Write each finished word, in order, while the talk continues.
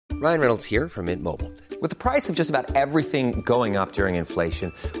Ryan Reynolds here from Mint Mobile. With the price of just about everything going up during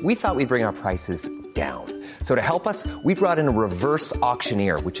inflation, we thought we'd bring our prices down. So to help us, we brought in a reverse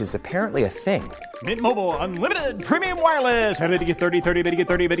auctioneer, which is apparently a thing. Mint Mobile Unlimited Premium Wireless. How to get 30, 30, bit to get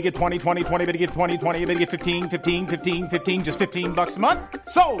 30, bit to get 20, 20, 20, bit to get 20, 20, bit to get 15, 15, 15, 15, just $15 a month?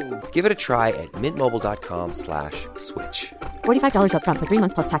 Sold! Give it a try at mintmobile.com/switch. $45 up front for 3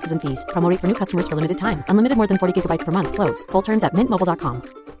 months plus taxes and fees. Promo rate for new customers for limited time. Unlimited more than 40 gigabytes per month. Slows full terms at mintmobile.com.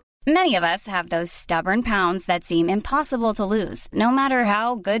 Many of us have those stubborn pounds that seem impossible to lose, no matter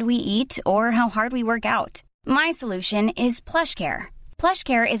how good we eat or how hard we work out. My solution is PlushCare.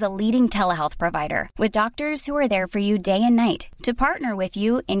 PlushCare is a leading telehealth provider with doctors who are there for you day and night to partner with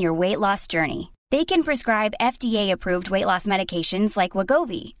you in your weight loss journey. They can prescribe FDA-approved weight loss medications like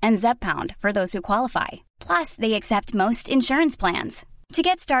Wegovy and Zepbound for those who qualify. Plus, they accept most insurance plans. To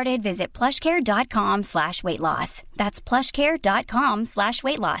get started, visit plushcare.com/weightloss. That's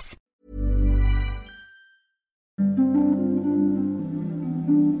plushcare.com/weightloss.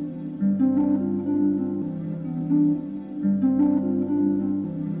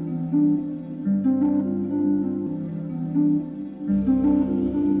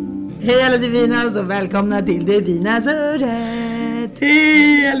 Hej alla divinas och välkomna till Divinasöret!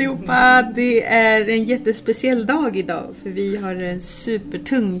 Hej allihopa! Det är en jättespeciell dag idag för vi har en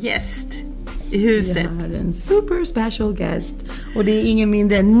supertung gäst i huset. Vi har en super special guest och det är ingen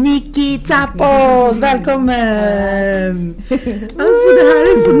mindre än Nikki Tappos! Välkommen! Alltså det här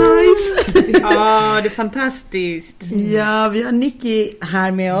är så nice! Ja, det är fantastiskt. Ja, vi har Nikki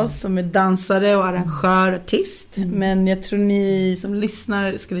här med oss som är dansare och arrangör, artist. Men jag tror ni som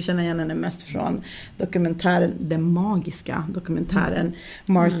lyssnar skulle känna igen henne mest från dokumentären, den magiska dokumentären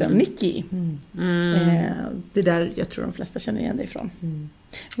Martha och Nikki. Det är där jag tror de flesta känner igen dig ifrån.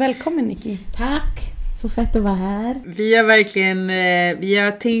 Välkommen Nikki. Tack, så fett att vara här. Vi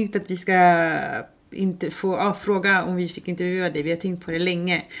har tänkt att vi ska inte få fråga om vi fick intervjua dig. Vi har tänkt på det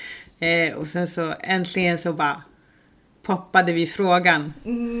länge. Och sen så äntligen så bara poppade vi frågan.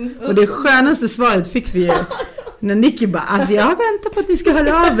 Och det skönaste svaret fick vi ju när Nikki bara, alltså jag väntar på att ni ska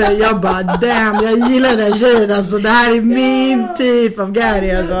höra av er. Jag bara, damn, jag gillar den tjejen. Alltså det här är min typ av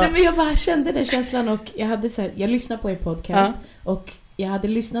Gary. Alltså. Nej, men jag bara kände den känslan och jag lyssnade på er podcast och jag hade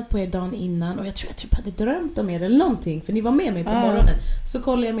lyssnat på er dagen innan och jag tror jag typ hade drömt om er eller någonting för ni var med mig på morgonen. Så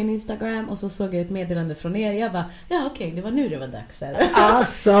kollade jag min Instagram och så såg jag ett meddelande från er. Jag bara, ja okej, det var nu det var dags här.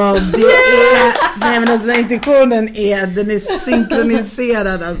 Alltså det är, nej men alltså intentionen är, den är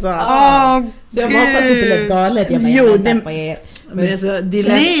synkroniserad alltså. Så jag hoppas det inte lät galet. Jag bara, på er. Men alltså, det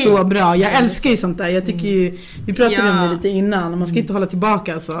lät så bra. Jag älskar ju sånt där. Jag tycker ju, vi pratade om det lite innan. Man ska inte hålla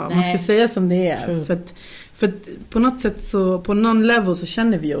tillbaka alltså. Man ska säga som det är. För att på något sätt så, på någon level så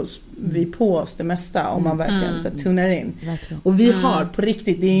känner vi på oss det mesta om man verkligen så här, tunar in. Verkligen. Och vi har på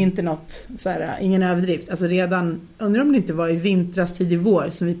riktigt, det är inte något så här, ingen överdrift. Alltså redan, undrar om det inte var i vintras, tidig vår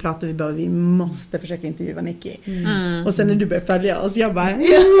som vi pratade, vi måste försöka intervjua Nikki. Och sen när du började följa oss, jag bara, jag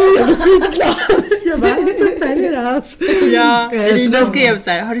var skitglad. Jag bara, så följer oss. Ja, Elina skrev så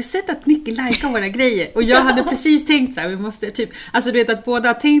här, har du sett att Nikki likar våra grejer? Och jag hade precis tänkt så här, vi måste typ, alltså du vet att båda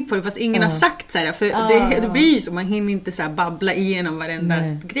har tänkt på det fast ingen har sagt så här, för det blir ju så, man hinner inte så här babbla igenom varenda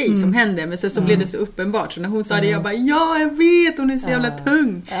grej som händer, men sen så blev det så uppenbart, så när hon sa det, jag bara, ja jag vet, hon är så jävla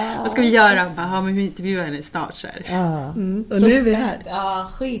tung. Vad ska vi göra? Bara, men vi intervjuar henne snart så här. Och nu är vi här.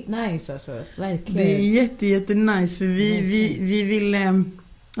 Ja, skit nice alltså, verkligen. Det är jätte nice för vi vill,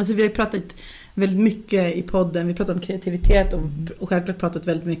 alltså vi har ju pratat väldigt mycket i podden, vi pratar om kreativitet och självklart pratat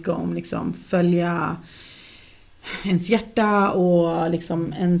väldigt mycket om liksom följa ens hjärta och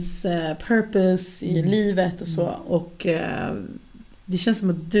liksom ens purpose i livet och så, och det känns som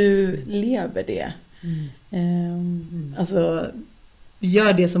att du lever det. Alltså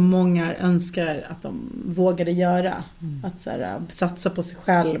gör det som många önskar att de vågade göra, att så här, satsa på sig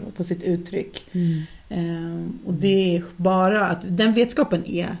själv och på sitt uttryck. Och det är bara att den vetskapen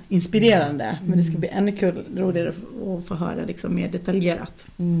är inspirerande, men det ska bli ännu roligare att få höra liksom mer detaljerat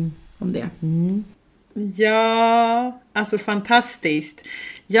om det. Ja, alltså fantastiskt.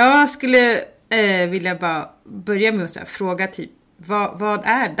 Jag skulle vilja bara börja med att fråga typ, vad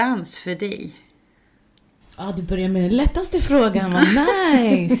är dans för dig? Ja, du börjar med den lättaste frågan. Vad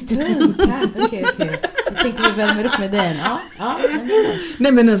nice. Okej. Jag tänkte vi värmer upp med den. Ja.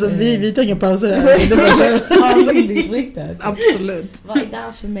 Nej men alltså vi tar inga pauser här. Absolut. Vad är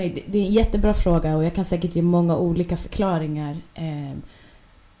dans för mig? Det är en jättebra fråga och jag kan säkert ge många olika förklaringar.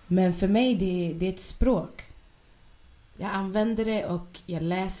 Men för mig det är ett språk. Jag använder det och jag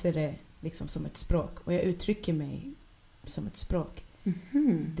läser det liksom som ett språk. Och jag uttrycker mig som ett språk.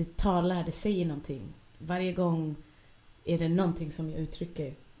 Det säger någonting. Varje gång är det någonting som jag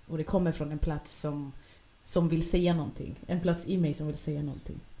uttrycker. Och det kommer från en plats som vill säga någonting. En plats i mig som vill säga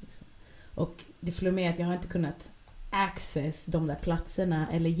någonting. Liksom. Och det flög med att jag har inte kunnat access de där platserna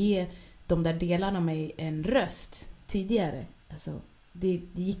eller ge de där delarna av mig en röst tidigare. Alltså, det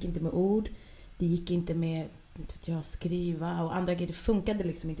gick inte med ord. Det gick inte med skriva och andra grejer. Det funkade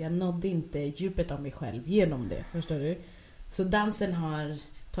liksom inte. Jag nådde inte djupet av mig själv genom det. Förstår du? Så dansen har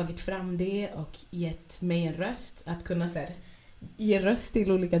tagit fram det och gett mig en röst. Att kunna så här, ge röst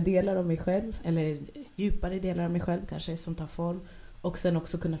till olika delar av mig själv. Eller djupare delar av mig själv kanske som tar form. Och sen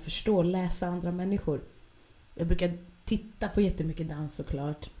också kunna förstå och läsa andra människor. Jag brukar titta på jättemycket dans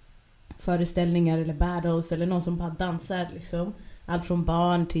såklart. Föreställningar eller battles eller någon som bara dansar liksom. Allt från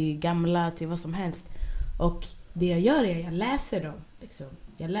barn till gamla till vad som helst. Och det jag gör är att jag läser dem. Liksom.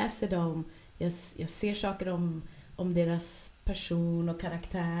 Jag läser dem. Jag ser saker om deras person och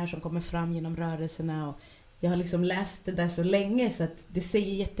karaktär som kommer fram genom rörelserna. Och jag har liksom läst det där så länge så att det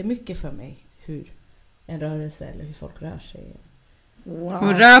säger jättemycket för mig hur en rörelse eller hur folk rör sig. Wow.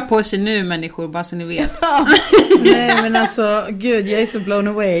 Hon rör på sig nu människor, bara så ni vet. Nej men alltså, gud jag är så blown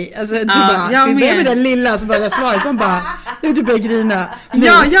away. Alltså du bara, ska vi börja med den lilla så bara svaret, man bara, du börjar grina. Nu.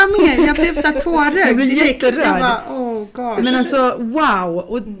 Ja, jag med, jag blev så här tårögd. Jag blev jätterörd. Oh God. Men alltså, wow.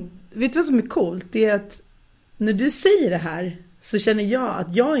 Och vet du vad som är coolt? Det är att när du säger det här så känner jag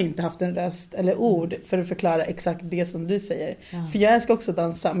att jag inte haft en röst eller ord för att förklara exakt det som du säger. Ja. För jag älskar också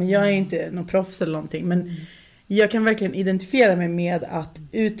dansa, men jag är inte någon proffs eller någonting. Men jag kan verkligen identifiera mig med att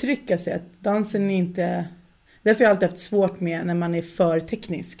uttrycka sig. Att dansen är inte... Därför har jag alltid haft svårt med när man är för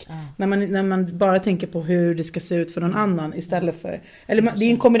teknisk. När man bara tänker på hur det ska se ut för någon annan istället för... Eller det är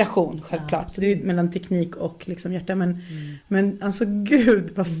en kombination självklart. Så det är mellan teknik och liksom hjärta. Men alltså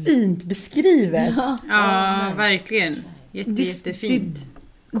gud, vad fint beskrivet. Ja, verkligen. Jättefint.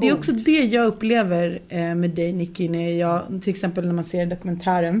 Det är också det jag upplever med dig, Nicky, när jag, till exempel när man ser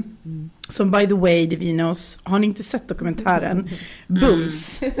dokumentären. Som by the way, Divinos, har ni inte sett dokumentären?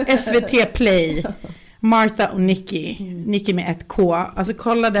 Bums, SVT Play, Martha och Nicky. Nicky med ett K. Alltså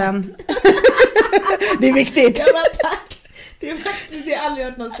kolla den. Det är viktigt. Ja, men tack. Det är faktiskt, jag har aldrig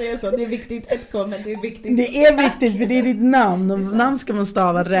hört någon säga så. Det är viktigt, ett K, men det är viktigt. Det är viktigt för det är ditt namn. Och namn ska man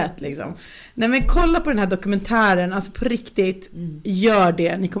stava rätt liksom. Nej men kolla på den här dokumentären. Alltså på riktigt, gör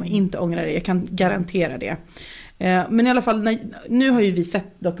det. Ni kommer inte ångra det. Jag kan garantera det. Men i alla fall, nu har ju vi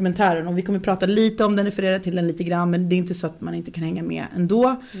sett dokumentären. Och vi kommer prata lite om den, referera till den lite grann. Men det är inte så att man inte kan hänga med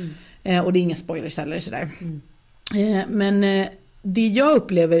ändå. Och det är inga spoilers heller sådär. Men det jag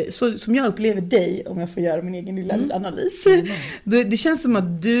upplever, som jag upplever dig, om jag får göra min egen lilla analys. Det känns som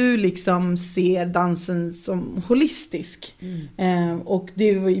att du liksom ser dansen som holistisk. Och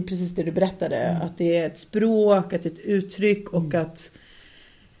det var ju precis det du berättade. Att det är ett språk, att det är ett uttryck och att...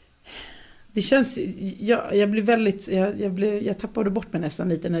 Det känns, jag blir väldigt, jag tappade bort mig nästan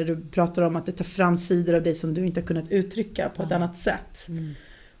lite när du pratar om att det tar fram sidor av dig som du inte har kunnat uttrycka på ett annat sätt.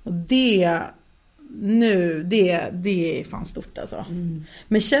 Och det är fan stort alltså.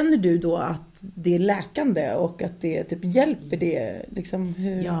 Men känner du då att det är läkande och att det typ hjälper det liksom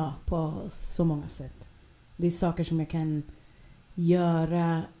hur? Ja, på så många sätt. Det är saker som jag kan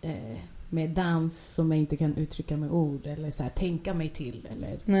göra med dans som jag inte kan uttrycka med ord eller så här, tänka mig till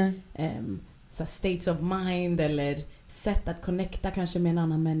eller så här, states of mind eller sätt att connecta kanske med en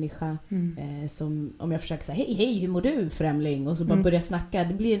annan människa som om jag försöker säga hej hur mår du främling och så bara börja snacka,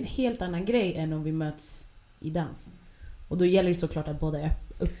 det blir en helt annan grej än om vi möts i dans. Och då gäller det såklart att båda är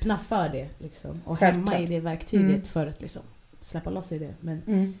öppna för det liksom, och hemma i det verktyget för att liksom släppa loss i det. Men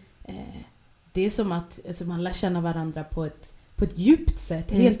det är som att alltså, man lär känna varandra på ett djupt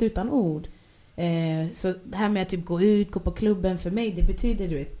sätt, helt utan ord. Så det här med att typ gå på klubben för mig, det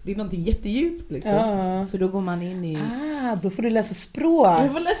betyder det är någonting jättedjupt liksom. För då går man in i... då får du läsa språk.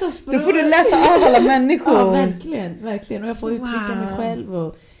 Jag får läsa språk. Då får du läsa av alla människor. Ja, verkligen. Och jag får uttrycka mig själv.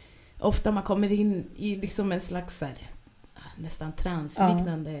 Och ofta man kommer in i liksom en slags så här, nästan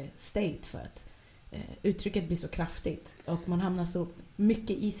transliknande state för att uttrycket blir så kraftigt. Och man hamnar så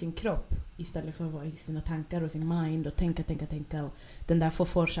mycket i sin kropp istället för att vara i sina tankar och sin mind och tänka. Och den där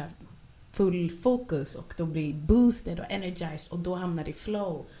får så här full fokus och då blir boosted och energized och då hamnar det i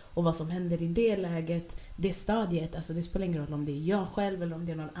flow. Och vad som händer i det läget, det stadiet, alltså det spelar ingen roll om det är jag själv eller om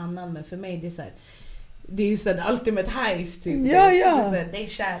det är någon annan, men för mig det är så här, det är så här ultimate highs typ. Ja. Det är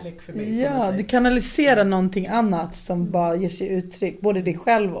kärlek för mig. Ja, du kanaliserar någonting annat som bara ger sig uttryck, både dig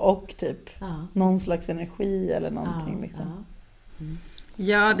själv och typ någon slags energi eller någonting liksom.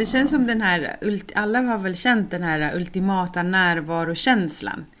 Ja, det känns som den här, alla har väl känt den här ultimata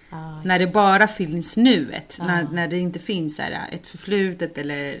närvarokänslan. När det bara finns nuet. När det inte finns så här, ett förflutet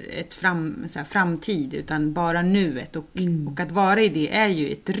eller ett framtid. Utan bara nuet. Och att vara i det är ju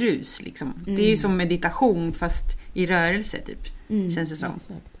ett rus. Liksom. Det är ju som meditation fast i rörelse typ. Känns det som.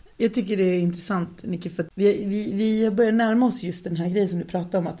 Exakt. Jag tycker det är intressant, Nicky, för att vi börjar närma oss just den här grejen som du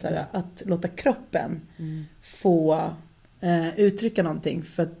pratade om. Att, så här, att låta kroppen få uttrycka någonting.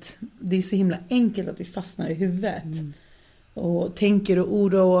 För att det är så himla enkelt att vi fastnar i huvudet. Och tänker och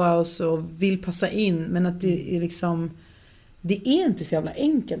oroar oss och vill passa in. Men att det är liksom... Det är inte så jävla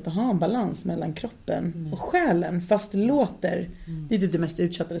enkelt att ha en balans mellan kroppen och själen. Fast det låter... Det är typ det mest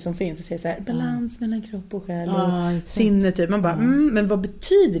utsattade som finns. Att säga så här, balans mellan kropp och själ och sinne typ. Man bara, men vad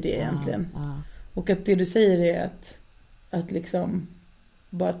betyder det egentligen? Och att det du säger är att liksom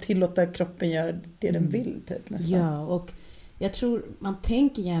bara tillåta kroppen göra det den vill typ nästan. Ja, och jag tror man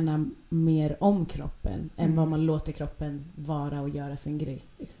tänker gärna mer om kroppen än vad man låter kroppen vara och göra sin grej.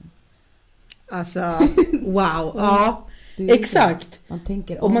 Liksom. Alltså, wow. Ja, exakt. Man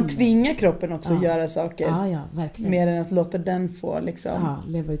tänker och man tvingar kroppen också att göra saker. Ja, verkligen. Mer än att låta den få liksom...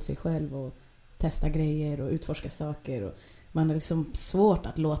 leva ut sig själv och testa grejer och utforska saker. Och man har liksom svårt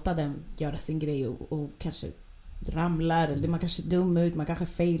att låta den göra sin grej och kanske ramlar. Eller man kanske är dum ut, man kanske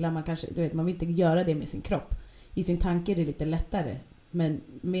failar. Man vill inte göra det med sin kropp. I sin tanke är det lite lättare. Men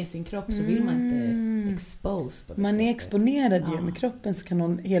med sin kropp så vill man inte expose på det man sättet. Är exponerad ju. Med kroppen så kan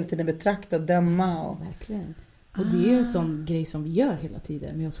någon hela tiden betrakta, döma. Och... Verkligen. Och det är ju en sån grej som vi gör hela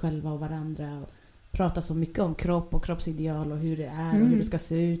tiden med oss själva och varandra. Och pratar så mycket om kropp och kroppsideal och hur det är och hur det ska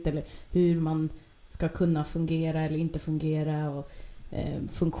se ut. Eller hur man ska kunna fungera eller inte fungera. Och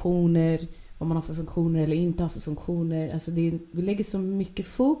funktioner, vad man har för funktioner eller inte har för funktioner. Alltså vi lägger så mycket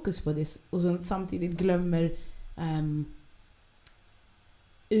fokus på det och så samtidigt glömmer...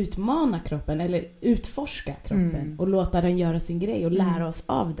 utmana kroppen eller utforska kroppen och låta den göra sin grej och lära oss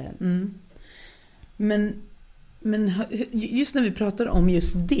av den. Men just när vi pratar om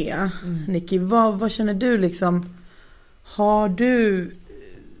just det, Nicky, vad känner du liksom, har du,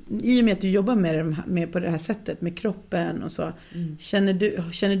 i och med att du jobbar med på det här sättet med kroppen och så, känner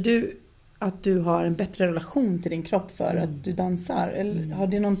du att du har en bättre relation till din kropp för att du dansar? Eller har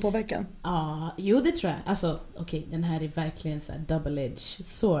det någon påverkan? Ja, jo det tror jag. Alltså, okej, den här är verkligen så här double-edged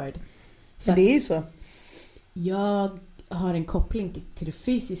sword. För det är ju så. Jag har en koppling till det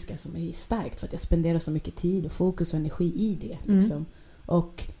fysiska som är starkt för att jag spenderar så mycket tid och fokus och energi i det. Liksom.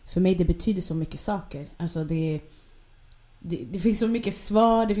 Och för mig det betyder så mycket saker. Alltså det finns så mycket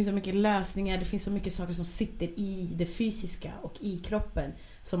svar, det finns så mycket lösningar, det finns så mycket saker som sitter i det fysiska och i kroppen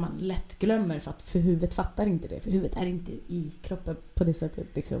som man lätt glömmer för huvudet fattar inte det. För huvudet är inte i kroppen på det sättet.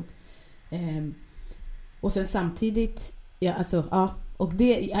 Liksom. Och sen samtidigt, och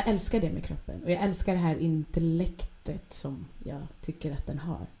jag älskar det med kroppen. Och jag älskar det här intellektet som jag tycker att den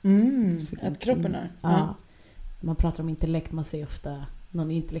har. Att kroppen har? Ja. Man pratar om intellekt, man säger ofta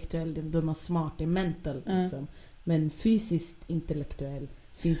någon intellektuell, då är man smart, det är mental liksom. Men fysiskt intellektuell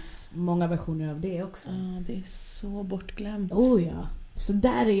finns många versioner av det också. Det är så bortglömt. Oh ja. Så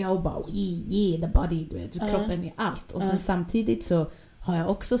där är jag och bara, the body, du vet, kroppen är allt. Och sen samtidigt så har jag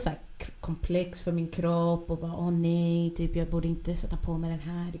också så här komplex för min kropp och bara, nej, typ jag borde inte sätta på mig den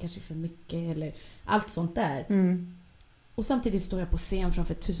här, det kanske är för mycket eller allt sånt där. Och samtidigt står jag på scen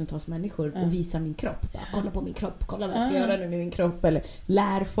framför tusentals människor och visar min kropp. Bara, kolla på min kropp, kolla vad jag ska göra nu med min kropp. Eller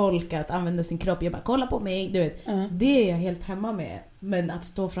lär folk att använda sin kropp. Jag bara, kolla på mig, du vet. Det är jag helt hemma med. Men att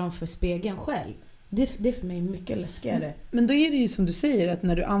stå framför spegeln själv, det är för mig mycket läskigare. Men då är det ju som du säger, att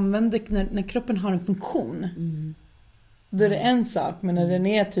när du använder, när kroppen har en funktion, då är det en sak. Men när den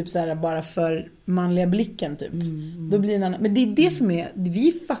är typ så här bara för manliga blicken typ, då blir det en annan. Men det är det som är,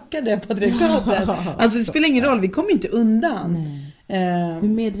 vi fuckade patriarkatet. Alltså det spelar ingen roll, vi kommer inte undan. Hur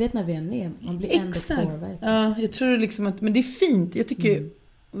medvetna vi än är, man blir ändå påverkad. Ja, jag tror liksom att, men det är fint. Jag tycker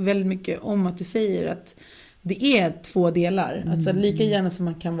väldigt mycket om att du säger att det är två delar. Alltså lika gärna som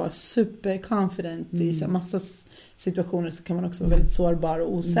man kan vara super confident i så massa situationer, så kan man också vara väldigt sårbar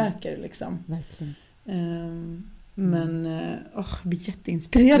och osäker liksom. Verkligen. Men jag blir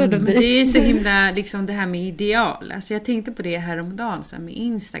jätteinspirerad av dig. Det är så himla liksom det här med ideal. Alltså jag tänkte på det häromdagen så här med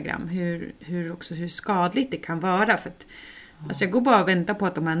Instagram, hur skadligt det kan vara, för att alltså jag går bara och väntar på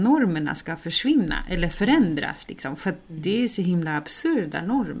att de här normerna ska försvinna eller förändras liksom, för att det är så himla absurda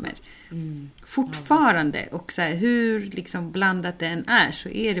normer. Fortfarande, och så här, hur liksom blandat det än är, så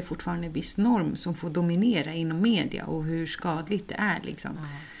är det fortfarande en viss norm som får dominera inom media, och hur skadligt det är liksom.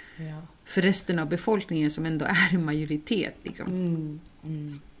 För resten av befolkningen som ändå är en majoritet liksom.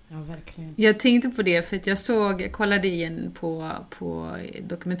 Ja, verkligen. Jag tänkte på det för att jag kollade igen på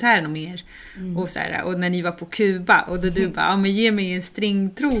dokumentären om er och så här, och när ni var på Kuba och då du bara, men ge mig en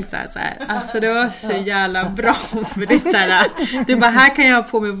stringtrosa så här. Alltså det var så jävla bra för det så här, det bara, här kan jag ha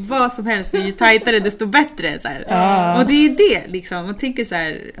på mig vad som helst, ju tajtare desto bättre så här. Och det är det liksom, man tänker så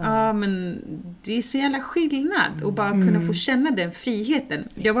här, men det är så jävla skillnad och bara kunna få känna den friheten.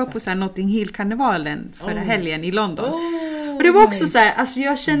 Jag var på så här Notting Hill-karnevalen förra helgen i London. Och det var också så här, alltså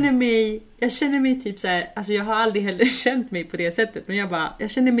jag känner mig typ så här, alltså jag har aldrig heller känt mig på det sättet, men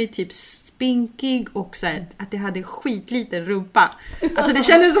jag känner mig typ spinkig och så här, att jag hade skitliten rumpa. Alltså det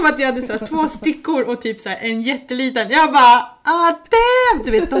kändes som att jag hade så här 2 stickor och typ så här en jätteliten. Jag bara, damn,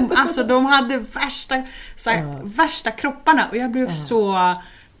 du vet, de hade värsta kropparna och jag blev så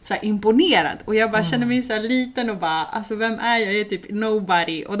här imponerad och jag bara kände mig så här liten och bara, alltså vem är jag? Jag är typ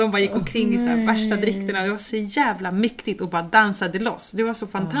nobody och de bara gick omkring i så här värsta dräkterna. Det var så jävla mäktigt och bara dansade loss. Det var så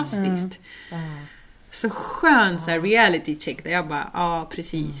fantastiskt. Så skön så här reality check där jag bara,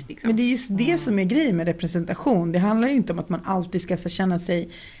 precis liksom. Men det är just det som är grejen med representation. Det handlar inte om att man alltid ska känna sig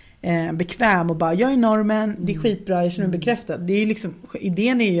bekväm och bara, jag är normen, det är skitbra, jag känner mig bekräftad. Det är liksom,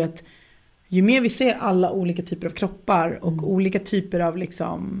 idén är ju att ju mer vi ser alla olika typer av kroppar och olika typer av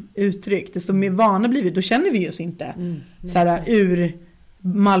liksom uttryck, desto mer vana blir vi, då känner vi oss inte så här ur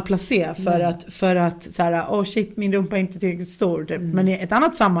malplacé för att så här, shit, min rumpa är inte tillräckligt stor typ. Men i ett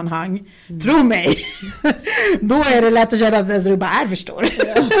annat sammanhang, tro mig, då är det lätt att känna att ens rumpa är för stor.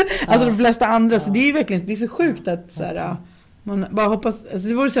 Alltså de flesta andra, så det är verkligen, det är så sjukt att så här, man bara hoppas, alltså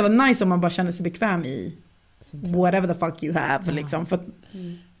det vore så jävla nice om man bara känner sig bekväm i whatever the fuck you have liksom, för att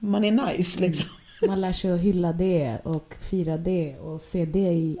man är nice liksom. Man lär sig att hylla det och fira det och se det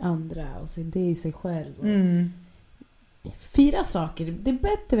i andra och se det i sig själv. Fira saker, det är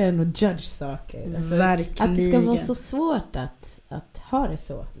bättre än att judge saker. Alltså, verkligen. Att det ska vara så svårt att ha det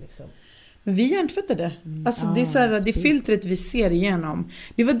så liksom. Men vi hjärntvättade. Alltså det är så här, det filtret vi ser igenom.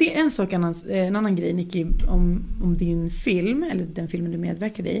 Det var det en sak, en annan grej Nicky, om din film, eller den filmen du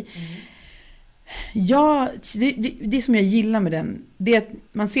medverkade i. Ja, det som jag gillar med den, det är att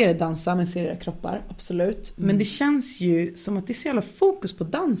man ser det dansa, man ser det kroppar, absolut. Men det känns ju som att det är så jävla fokus på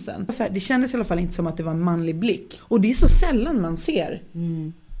dansen. Så här, det kändes i alla fall inte som att det var en manlig blick. Och det är så sällan man ser.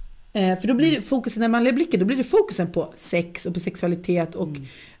 För då blir det fokusen, när manliga blicken, då blir det fokusen på sex och på sexualitet och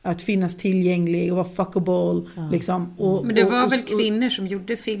att finnas tillgänglig och vara fuckable. Liksom. Men det var väl kvinnor som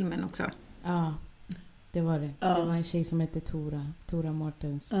gjorde filmen också? Ja, det var det. Det var en tjej som hette Tora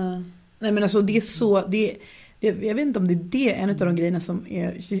Mortens. Nej men alltså det är så, jag vet inte om det är en av de grejerna som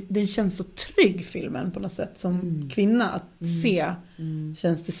den känns så trygg, filmen på något sätt som kvinna att se.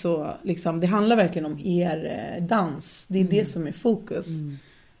 Känns det så liksom, det handlar verkligen om er dans. Det är det som är fokus.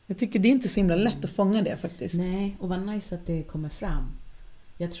 Jag tycker det är inte så himla lätt att fånga det faktiskt. Nej, och vad nice att det kommer fram.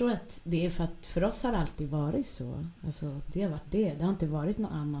 Jag tror att det är för att för oss har det alltid varit så. Alltså det har varit det. Det har inte varit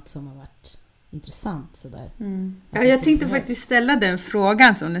något annat som har varit intressant sådär. Alltså, jag tänkte faktiskt ställa den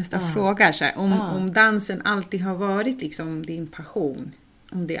frågan som nästa fråga så här, om dansen alltid har varit liksom din passion,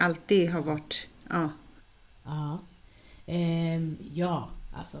 om det alltid har varit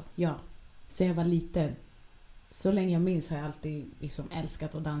så jag var liten, så länge jag minns har jag alltid liksom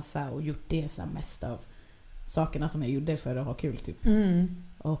älskat att dansa och gjort det så här, mest av sakerna som jag gjorde för att ha kul typ.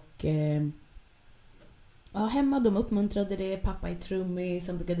 Och hemma de uppmuntrade det. Pappa är trummis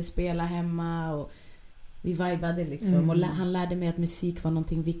som brukade spela hemma och vi vibade liksom. Och han lärde mig att musik var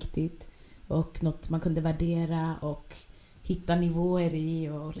någonting viktigt och något man kunde värdera och hitta nivåer i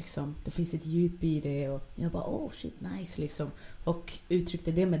och liksom, det finns ett djup i det och jag bara, shit nice liksom. Och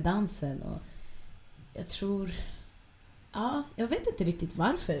uttryckte det med dansen och jag tror jag vet inte riktigt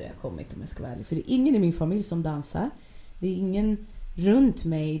varför det har kommit, om jag ska vara ärlig. För det är ingen i min familj som dansar. Det är ingen runt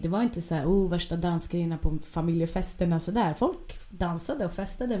mig. Det var inte så här, värsta dansgrejerna på familjefesterna så där. Folk dansade och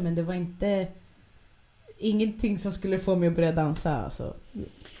festade, men det var inte ingenting som skulle få mig att börja dansa alltså.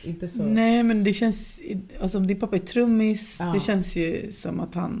 Inte så. Nej, men det känns, alltså om din pappa är trummis, det känns ju som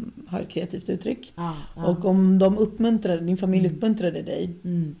att han har ett kreativt uttryck. Och om din familj uppmuntrade dig,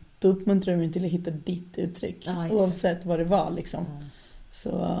 då uppmuntrar de till att hitta ditt uttryck, oavsett vad det var liksom.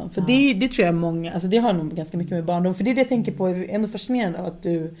 Så, för det tror jag många, alltså det har nog ganska mycket med barndom, för det är det jag tänker på, är ändå fascinerande av att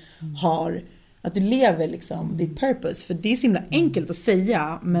du att du lever liksom ditt purpose, för det är så himla enkelt att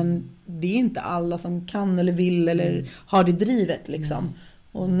säga, men det är inte alla som kan eller vill eller har det drivet liksom.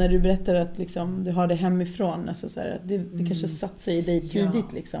 Och när du berättar att liksom, du har det hemifrån, alltså så här, det kanske satt sig i dig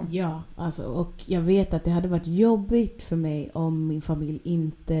tidigt liksom. Ja, alltså, och jag vet att det hade varit jobbigt för mig om min familj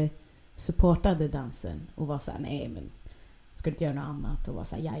inte supportade dansen och var så här, nej men Ska du inte göra något annat? Och vara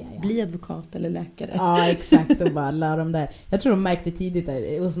så här, ja. Bli advokat eller läkare. Ja, exakt. Och bara lära dem där. Jag tror de märkte tidigt att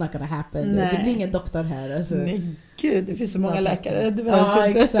it was not gonna happen. Det blir ingen doktor här. Alltså. Nej, gud, det finns så många läkare. Ja,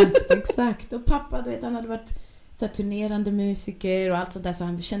 exakt. Och pappa, du vet, han hade varit så här, turnerande musiker och allt sånt där. Så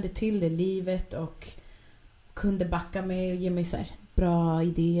han kände till det livet och kunde backa mig och ge mig så här bra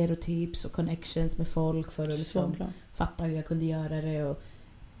idéer och tips och connections med folk för att liksom fatta hur jag kunde göra det. Och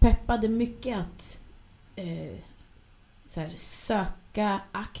peppade mycket att så här, söka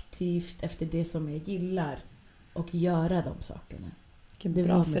aktivt efter det som jag gillar och göra de sakerna. Vilken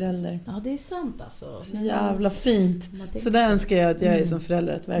bra förälder. Ja, det är sant alltså. Så jävla fint. Så där önskar jag att jag är som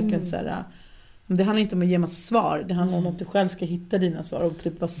förälder, att verkligen så här, det handlar inte om att ge massa svar, det handlar om att du själv ska hitta dina svar och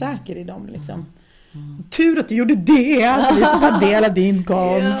typ vara säker i dem liksom. Tur att du gjorde det, alltså vi får ta del av din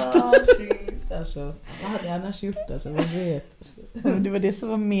konst. Ja, shit, alltså. Vad hade jag annars gjort alltså, vad vet. Det var det som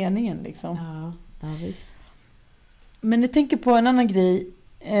var meningen liksom. Ja, visst. Men jag tänker på en annan grej.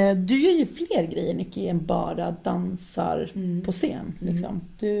 Du gör ju fler grejer, Nicky, än bara dansar på scen. Liksom.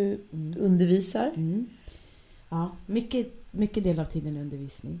 Du undervisar. Ja, mycket del av tiden är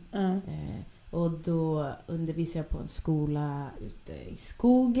undervisning. Och då undervisar jag på en skola ute i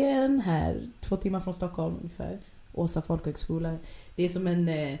skogen, här 2 timmar från Stockholm ungefär. Åsa folkhögskola. Det är som en...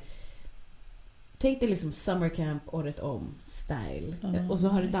 Tänk dig liksom summer camp året om style. Och så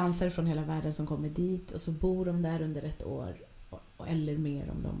har du dansare från hela världen som kommer dit. Och så bor de där under ett år. Eller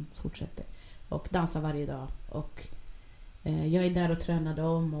mer om de fortsätter. Och dansar varje dag. Och jag är där och tränar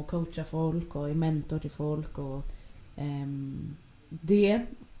dem. Och coachar folk. Och är mentor till folk. Och det.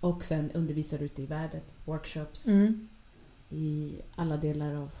 Och sen undervisar ute i världen. Workshops. I alla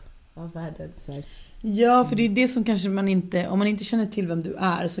delar av världen. Så. Ja, för det är det som kanske man inte, om man inte känner till vem du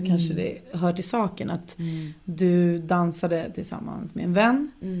är, så kanske det hör till saken att du dansade tillsammans med en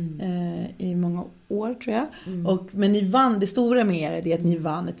vän i många år tror jag. Men ni vann, det stora med er är att ni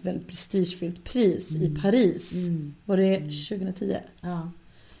vann ett väldigt prestigefyllt pris i Paris. Var det 2010? Ja.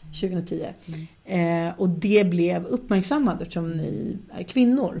 2010. Och det blev uppmärksammat eftersom ni är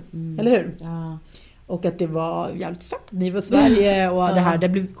kvinnor, eller hur? Ja. Och att det var jävligt fett. Ni var Sverige och det här. Det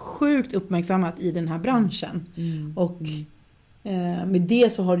blev sjukt uppmärksammat i den här branschen. Och med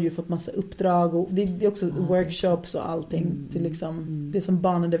det så har du ju fått massa uppdrag. Och det är också workshops och allting. Till liksom det som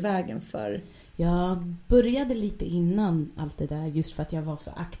banade vägen för... Jag började lite innan allt det där. Just för att jag var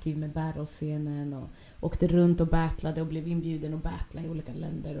så aktiv med battle-scenen. Och åkte runt och battlade och blev inbjuden att battla i olika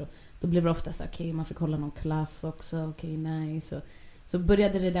länder. Och då blev det ofta så okej, man fick hålla någon klass också. Okej, nice. Så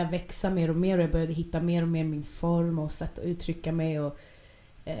började det där växa mer och mer och jag började hitta mer och mer min form och sätt att uttrycka mig och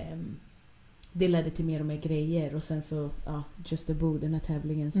det ledde till mer och mer grejer och sen så, Just a Boo, den här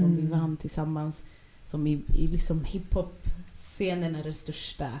tävlingen som vi vann tillsammans som i liksom hiphop-scenen är den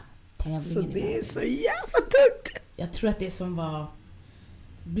största tävlingen. Så det är så jävla tungt! Jag tror att det som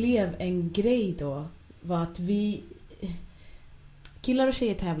blev en grej då var att vi... Killar och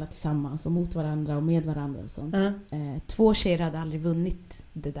tjejer tävlar tillsammans och mot varandra och med varandra och sånt. 2 tjejer hade aldrig vunnit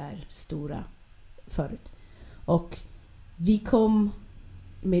det där stora förut. Och vi kom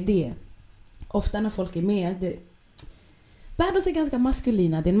med det. Ofta när folk är med... Battles är ganska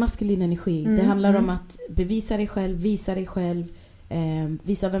maskulina. Det är en maskulin energi. Det handlar om att bevisa dig själv, visa dig själv.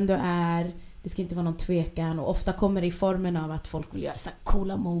 Visa vem du är. Det ska inte vara någon tvekan. Och ofta kommer det i formen av att folk vill göra så här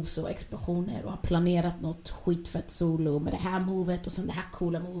coola moves och explosioner. Och har planerat något skitfett solo med det här movet. Och sen det här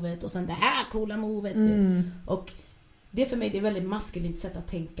coola movet. Och sen det här coola movet. Och det för mig det är väldigt maskulint sätt att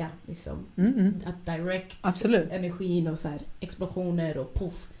tänka. Liksom. Att direct energin och så här explosioner och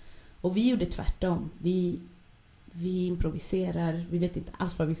puff. Och vi gjorde tvärtom. Vi improviserar. Vi vet inte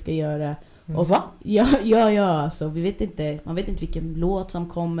alls vad vi ska göra. Och va? Ja, alltså, man vet inte vilken låt som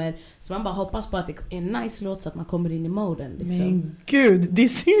kommer. Så man bara hoppas på att det är en nice låt så att man kommer in i moden. Liksom. Men gud, det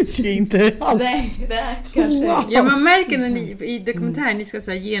syns ju inte alls. Nej, kanske. Wow. Ja, man märker när ni i dokumentären ni ska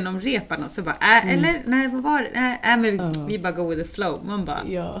så här, genomrepa något så bara, eller, nej, vad var det? Men vi bara go with the flow. Man bara,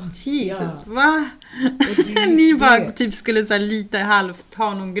 Jesus, va? Ni bara typ skulle så här, lite halvt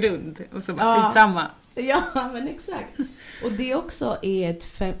ha någon grund och så bara skitsamma. Ja, men exakt. Och det också är ett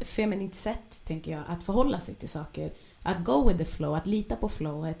feminint sätt, tänker jag, att förhålla sig till saker. Att go with the flow, att lita på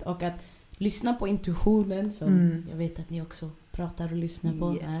flowet och att lyssna på intuitionen som jag vet att ni också pratar och lyssnar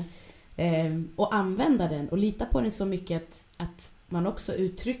på. Och använda den och lita på den så mycket att man också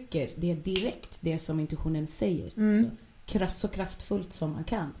uttrycker det direkt, det som intuitionen säger. Så kraftfullt som man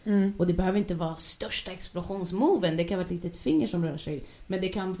kan. Och det behöver inte vara största explosionsmoven. Det kan vara ett litet finger som rör sig. Men det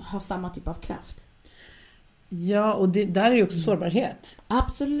kan ha samma typ av kraft. Ja, och där är ju också sårbarhet.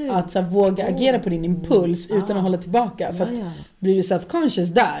 Absolut. Att så här, våga agera på din impuls utan att hålla tillbaka. För att blir du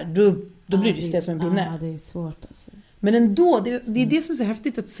self-conscious där, då blir du stel som en pinne. Ja, det är svårt alltså. Men ändå, det är det som är så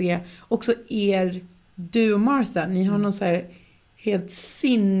häftigt att se. Också du och Martha, ni har någon så här helt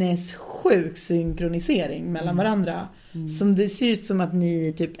sinnessjuk synkronisering mellan varandra. Som det ser ut som att ni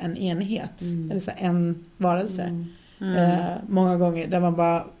är typ en enhet. Eller så här, en varelse. Många gånger där man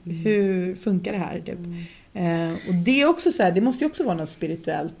bara, hur funkar det här? Typ. Och det är också så här, det måste ju också vara något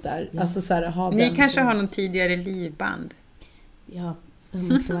spirituellt där. Ja. Alltså så här, Ni kanske har någon tidigare livband. Ja,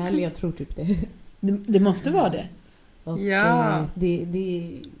 om jag ska vara ärlig, jag tror typ det. Det måste vara det. Och Ja.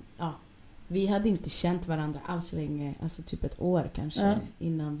 Vi hade inte känt varandra alls länge, alltså typ ett år kanske,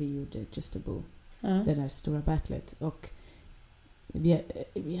 innan vi gjorde Just a Boo, det där stora battlet. Och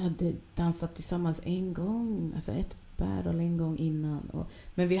vi hade dansat tillsammans en gång, alltså ett battle en gång innan.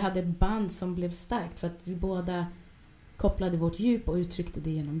 Men vi hade ett band som blev starkt för att vi båda kopplade vårt djup och uttryckte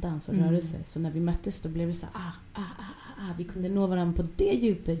det genom dans och rörelse. Så när vi möttes då blev det så vi kunde nå varandra på det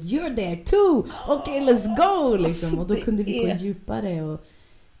djupet. You're there too! Okej, let's go! Liksom. Och då kunde vi gå djupare och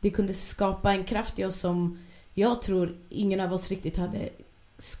det kunde skapa en kraft i oss som jag tror ingen av oss riktigt hade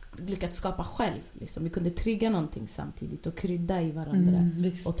lyckats skapa själv. Liksom. Vi kunde trigga någonting samtidigt och krydda i varandra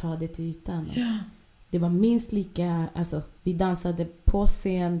och ta det till ytan. Det var minst lika, alltså vi dansade på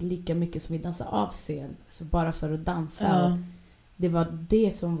scen lika mycket som vi dansade av scen. Så bara för att dansa. Och det var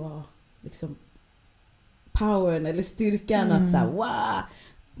det som var liksom powern eller styrkan att säga, wow,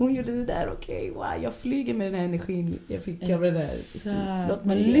 hon gjorde det där, okej, wow, jag flyger med den här energin jag fick av det där.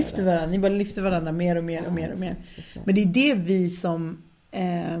 Man lyfter varandra, ni bara lyfter varandra mer och mer och mer och mer. Men det är det vi som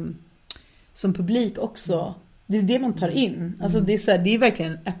publik också, det är det man tar in. Alltså det är så här, det är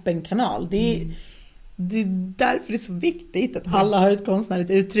verkligen en öppen kanal. Det är därför det är så viktigt att alla har ett konstnärligt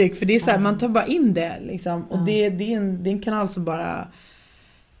uttryck, för det är så här, man tar bara in det liksom. Och det är en kanal som bara,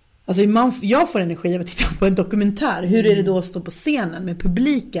 alltså jag får energi av att titta på en dokumentär. Hur är det då att stå på scenen med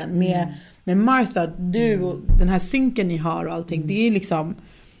publiken, med Martha, du och den här synken ni har och allting. Det är liksom,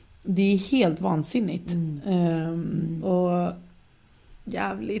 det är helt vansinnigt. Och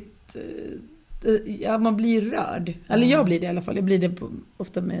jävligt, man blir rörd. Eller jag blir det i alla fall. Jag blir det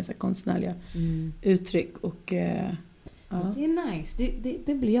ofta med så här konstnärliga uttryck. Och det är nice.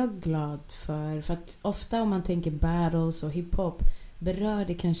 Det blir jag glad för att ofta om man tänker battles och hiphop berör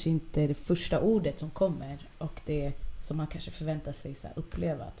det kanske inte det första ordet som kommer och det som man kanske förväntar sig så här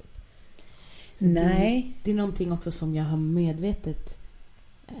uppleva typ. Så nej. Det är någonting också som jag har medvetet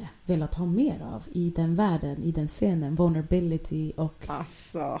velat ha mer av i den världen, i den scenen, vulnerability och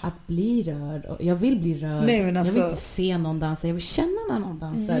att bli rörd. Och jag vill bli rörd. Nej, men alltså, jag vill inte se någon dansa, jag vill känna när någon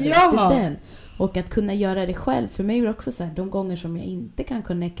dansar. Ja. Det är den. Och att kunna göra det själv, för mig är det också så här, de gånger som jag inte kan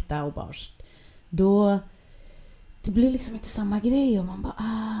connecta och bara, då det blir liksom inte samma grej och man bara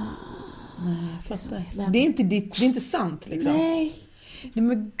det är inte sant liksom. Nej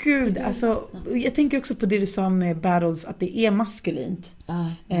men gud, alltså jag tänker också på det du sa med battles, att det är maskulint.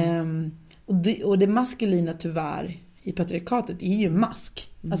 Och det maskulina tyvärr i patriarkatet är ju mask.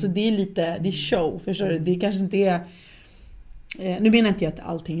 Alltså det är lite, det är show, förstår du? Det kanske inte är, nu menar inte jag att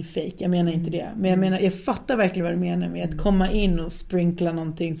allting är fake, jag menar inte det. Men jag menar, jag fattar verkligen vad du menar med att komma in och sprinkla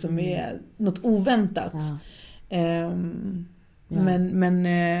någonting som är något oväntat. Men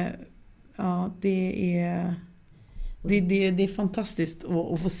det är fantastiskt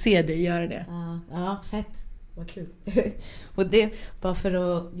att få se dig göra det. Ja, fett. Vad kul. Och det, bara för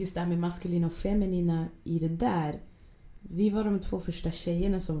att, just det här med maskulina och feminina i det där. Vi var de 2 första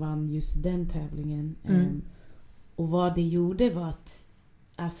tjejerna som vann just den tävlingen. Och vad det gjorde var att,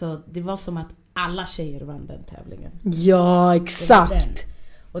 alltså, det var som att alla tjejer vann den tävlingen. Ja, exakt.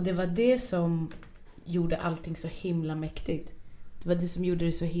 Och det var det som gjorde allting så himla mäktigt. Det var det som gjorde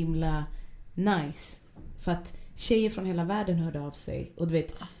det så himla nice. För att tjejer från hela världen hörde av sig och du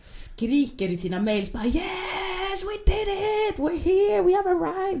vet, skriker i sina mails bara, yes, we did it, we're here, we have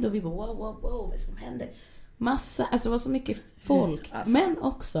arrived. Och vi bara, wow, vad som händer? Massa, alltså det var så mycket folk,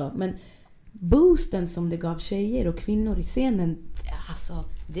 men boosten som det gav tjejer och kvinnor i scenen, alltså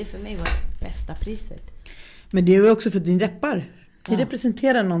det för mig var det bästa priset. Men det är ju också för att din reppar, det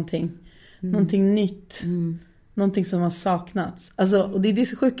representerar någonting nytt, någonting som har saknats. Alltså, och det är det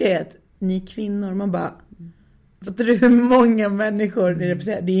så sjuka är att ni kvinnor, man bara, fattar du hur många människor det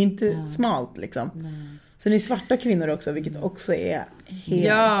representerar? Det är inte smalt liksom. Så ni är svarta kvinnor också, vilket också är helt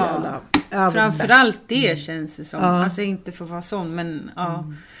jävla framförallt det känns det som. Alltså inte för att vara sån, men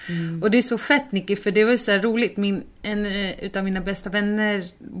Och det är så fett, Nicky, för det var så här roligt. En utav mina bästa vänner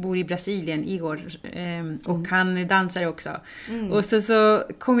bor i Brasilien, Igor. Och han är dansare också. Och så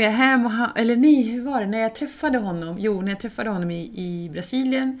kom jag hem och hur var det? När jag träffade honom i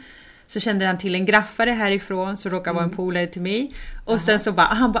Brasilien, så kände han till en graffare härifrån som råkade vara en polare till mig. Och sen så bara,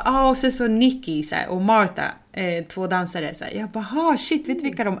 han bara, och sen så Nicky så här, och Martha, 2 dansare. Så här. Jag bara, shit, vet du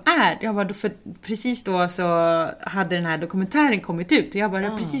vilka de är? Jag bara, för precis då så hade den här dokumentären kommit ut. Jag bara, det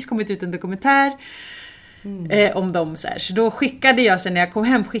har precis kommit ut en dokumentär om dem. Så här. Så då skickade jag, sen när jag kom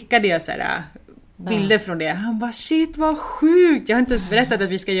hem, så här, bilder från det. Han bara, shit vad sjukt. Jag har inte ens berättat att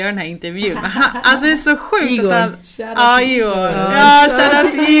vi ska göra den här intervjun. Alltså det är så sjukt. Igor. Igor. Ja,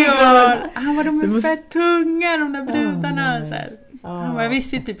 shoutout Igor. Han bara, de är fett tunga, de där brudarna. Så här. Han bara, jag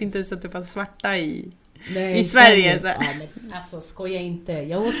visste typ inte ens att det var svarta i Sverige. Så här. Ja, men alltså skoja inte.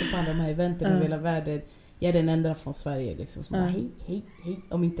 Jag åker på alla de här eventen över hela världen. Jag är den enda från Sverige liksom, som bara, hej.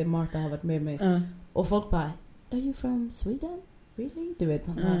 Om inte Martha har varit med mig. Och folk bara, are you from Sweden? Really? Du vet,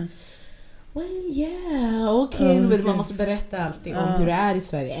 man bara, well, yeah, okay. Man måste berätta alltid om hur det är i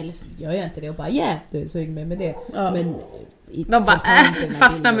Sverige. Eller så gör jag inte det och bara, så är jag med det. Men de bara,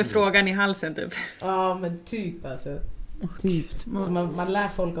 fastnar med frågan i halsen typ. Ja, men typ alltså. Typ. Så man lär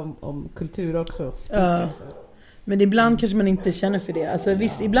folk om kultur också. Alltså. Men ibland kanske man inte känner för det. Alltså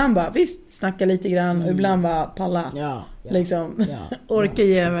visst, ibland bara, snacka lite grann. Och ibland bara palla. Liksom, orka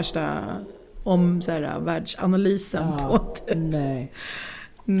ge värsta om så här, världsanalysen på det.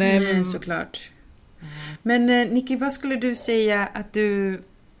 Nej, men såklart. Men Nicky, vad skulle du säga att du...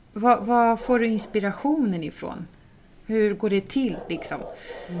 Vad får du inspirationen ifrån? Hur går det till liksom?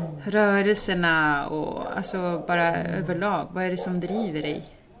 Rörelserna och alltså bara överlag. Vad är det som driver dig?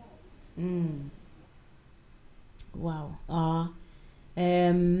 Wow. Ja.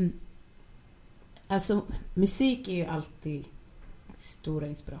 Alltså musik är ju alltid stora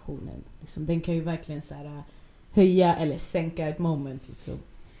inspirationen. Liksom, den kan ju verkligen så här, höja eller sänka ett moment liksom.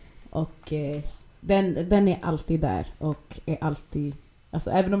 Och den är alltid där och är alltid,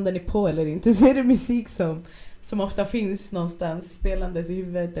 alltså även om den är på eller inte, så är det musik som ofta finns någonstans spelandes i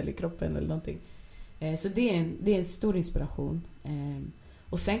huvudet eller kroppen eller någonting. Så det är en stor inspiration.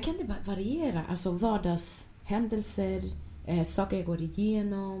 Och sen kan det variera, alltså vardagshändelser, saker jag går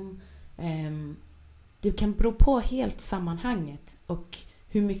igenom. Det kan bero på helt sammanhanget och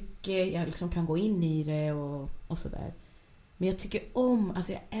hur mycket jag liksom kan gå in i det och sådär. Men jag tycker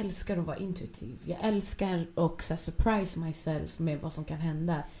alltså jag älskar att vara intuitiv. Jag älskar att så här, surprise myself med vad som kan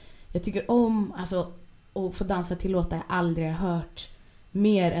hända. Jag tycker om alltså, att få dansa till låtar jag aldrig har hört.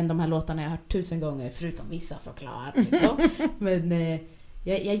 Mer än de här låtarna jag har hört 1000 gånger. Förutom vissa såklart. Liksom. Men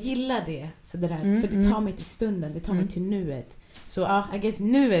jag gillar det. Så det där, för det tar mig till stunden. Det tar mig till nuet. Så I guess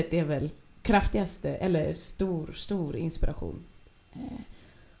nuet är väl kraftigaste eller stor inspiration.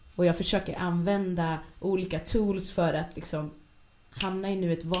 Och jag försöker använda olika tools för att liksom hamna i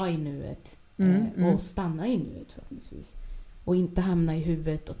nuet, vara i nuet och stanna i nuet förhoppningsvis. Och inte hamna i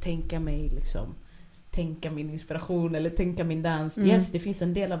huvudet och tänka min inspiration eller tänka min dans. Yes, det finns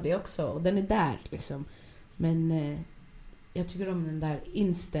en del av det också och den är där liksom. Men jag tycker om den där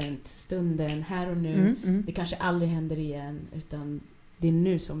instant stunden här och nu. Det kanske aldrig händer igen utan det är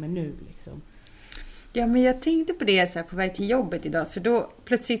nu som är nu liksom. Ja, men jag tänkte på det så här, på väg till jobbet idag. För då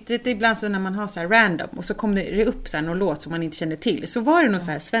plötsligt, det är ibland så när man har så här random och så kom det upp så här någon låt som man inte kände till. Så var det någon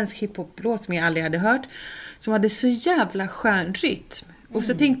så här svensk hiphop-låt som jag aldrig hade hört. Som hade så jävla skön rytm. Och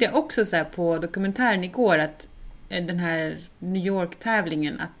så tänkte jag också så här på dokumentären igår att den här New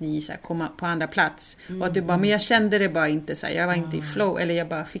York-tävlingen att ni så här kom på andra plats. Och att du bara, men jag kände det bara inte så här, jag var inte i flow eller jag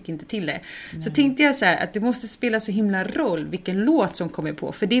bara fick inte till det. Så tänkte jag så här att det måste spela så himla roll vilken låt som kommer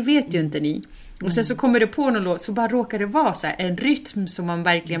på. För det vet ju inte ni. Och sen så kommer det på någon låt så bara råkar det vara så här, en rytm som man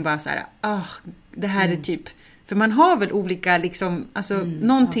verkligen bara så här, det här är typ, för man har väl olika liksom, alltså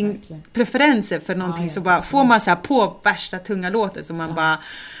någonting, preferenser för någonting så bara får man så här på värsta tunga låten som man bara,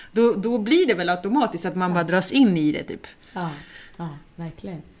 då blir det väl automatiskt att man bara dras in i det typ. Ja,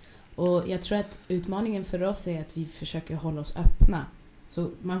 verkligen. Och jag tror att utmaningen för oss är att vi försöker hålla oss öppna. Så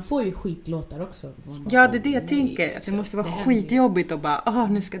man får ju skitlåtar också. Ja, det är det jag tänker. Att det måste vara skitjobbigt och bara,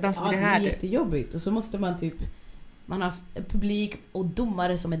 nu ska jag dansa till det här. Ja, det är jättejobbigt. Och så måste man typ, man har publik och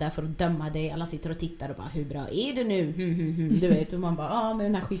domare som är där för att döma dig. Alla sitter och tittar och bara, hur bra är du nu? Du vet, och man bara, med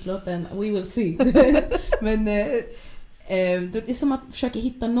den här skitlåten, we will see. Men det är som att försöka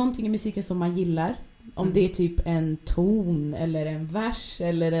hitta någonting i musiken som man gillar. Om det är typ en ton eller en vers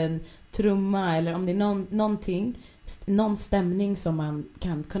eller en trumma eller om det är någon stämning som man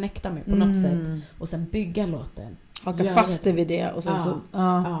kan connecta med på något sätt och sen bygga låten. haka fast det vid det och sen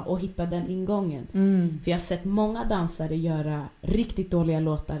och hitta den ingången. För jag har sett många dansare göra riktigt dåliga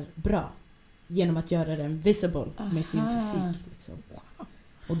låtar bra genom att göra den visible med sin fysik liksom.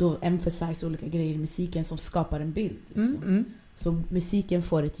 Och då emphasize olika grejer i musiken som skapar en bild liksom. Så musiken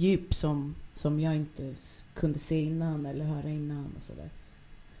får ett djup som jag inte kunde se innan eller höra innan och sådär.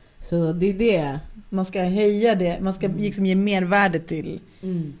 Så det är det. Man ska höja det. Man ska liksom ge mer värde till.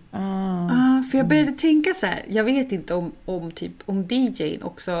 För jag började tänka så här. Jag vet inte om DJ:n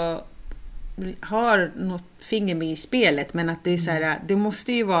också har något finger med i spelet. Men att det är så här. Det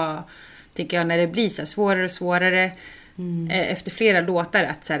måste ju vara, tänker jag, när det blir så här svårare och svårare. Efter flera låtar.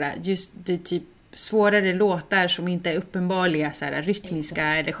 Att så här, just det typ svårare låtar som inte är uppenbarliga så här, rytmiska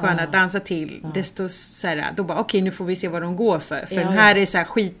eller sköna att dansa till, desto så här, då bara okej, nu får vi se vad de går för den här är så här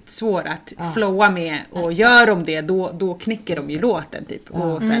skitsvår att flowa med och gör de det då knäcker de ju låten typ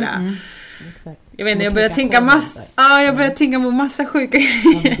och så här. Jag vet inte, jag börjar tänka på massa sjuka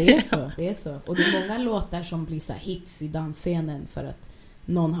grejer. Det är så. Och det är många låtar som blir så här hits i dansscenen för att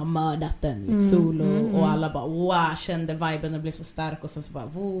någon har mördat den i ett solo och alla bara wow, kände viben och blev så stark och sen så bara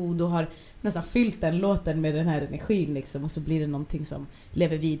wow, då har nästan fyllt den låten med den här energin liksom, och så blir det någonting som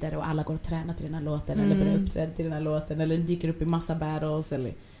lever vidare och alla går och tränar till den här låten eller börjar uppträda till den här låten eller den dyker upp i massa battles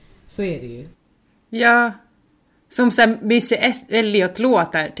eller så är det ju. Ja. Som så här Missy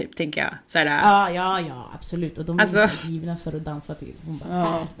Elliot-låtar typ, tänker jag. Så här, ja, absolut. Och de är givna för att dansa till. Hon bara,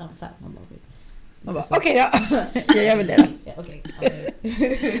 här, dansar. Man bara, okej då. Jag gör väl det då.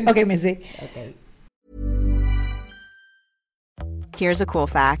 Okej, Missy. Okay. Here's a cool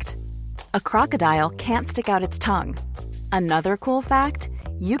fact. A crocodile can't stick out its tongue. Another cool fact,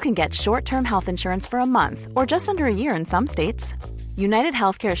 you can get short-term health insurance for a month or just under a year in some states. United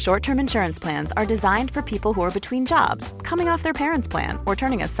Healthcare short-term insurance plans are designed for people who are between jobs, coming off their parents' plan, or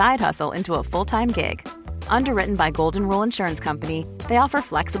turning a side hustle into a full-time gig. Underwritten by Golden Rule Insurance Company, they offer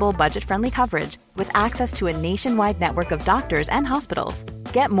flexible, budget-friendly coverage with access to a nationwide network of doctors and hospitals.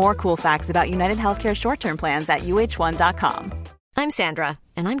 Get more cool facts about United Healthcare short-term plans at uh1.com. I'm Sandra,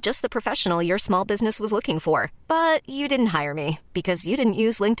 and I'm just the professional your small business was looking for. But you didn't hire me because you didn't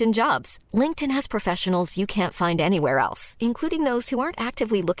use LinkedIn Jobs. LinkedIn has professionals you can't find anywhere else, including those who aren't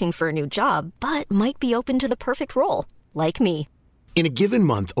actively looking for a new job, but might be open to the perfect role, like me. In a given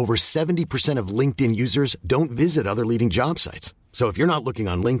month, over 70% of LinkedIn users don't visit other leading job sites. So if you're not looking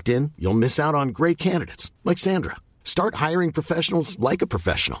on LinkedIn, you'll miss out on great candidates like Sandra. Start hiring professionals like a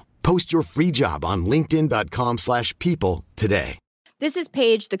professional. Post your free job on linkedin.com/people today. This is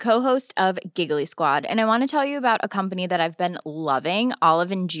Paige, the co-host of Giggly Squad, and I want to tell you about a company that I've been loving,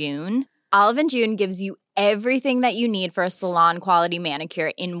 Olive & June. Olive & June gives you everything that you need for a salon-quality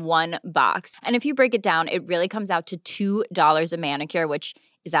manicure in one box. And if you break it down, it really comes out to $2 a manicure, which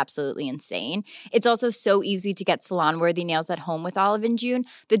is absolutely insane. It's also so easy to get salon-worthy nails at home with Olive & June.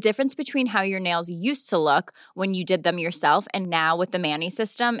 The difference between how your nails used to look when you did them yourself and now with the Mani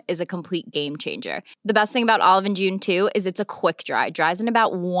system is a complete game changer. The best thing about Olive & June, too, is it's a quick dry. Dries in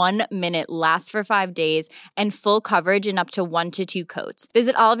about 1 minute, lasts for 5 days, and full coverage in up to 1 to 2 coats.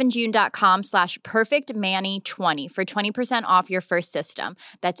 Visit oliveandjune.com/perfectmani20 for 20% off your first system.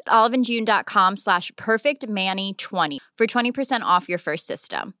 That's oliveandjune.com/perfectmani20 for 20% off your first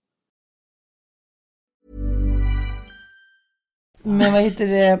system. Men vad heter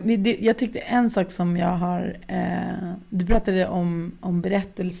det? Jag tyckte en sak som jag har... du pratade om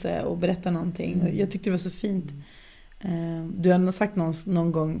berättelse och berätta någonting. Och jag tyckte det var så fint. Du har sagt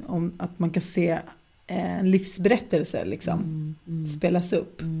någon gång om att man kan se en livsberättelse liksom, spelas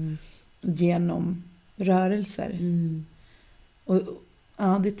upp genom rörelser. Och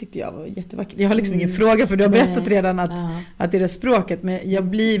ja, det tyckte jag var jättevackert. Jag har liksom ingen fråga, för du har berättat redan att det är det språket. Men jag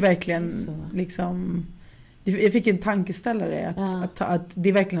blir verkligen liksom... Jag fick en tankeställare att det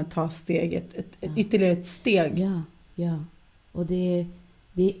är verkligen att ta steget, ytterligare ett steg. Ja. Och det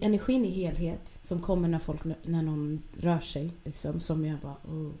är energin i helhet som kommer när någon rör sig. Liksom, som jag bara,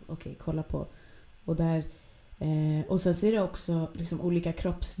 okej, kolla på. Och, och sen så är det också liksom, olika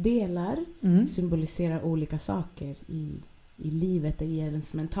kroppsdelar symboliserar olika saker i livet, i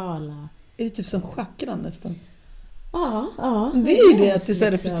ens mentala. Är det typ som chakran nästan? Ja. Det är ju det att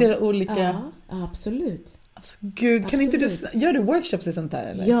det representerar olika... Ja, absolut. Alltså, gud, kan inte du... Gör du workshops i sånt här,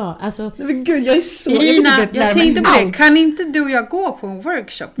 eller? Ja, alltså... Nej, men gud, jag är så... Irina, jag tänkte på det. Kan inte du och jag gå på en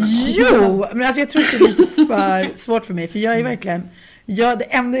workshop? Jo, men alltså jag tror att det är lite för svårt för mig. För jag är verkligen...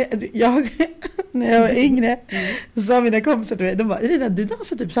 när jag var yngre. Så sa mina kompisar till mig, de bara, Irina, du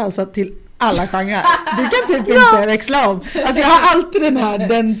dansar typ salsa till alla genrer. Du kan typ inte växla om. Alltså jag har alltid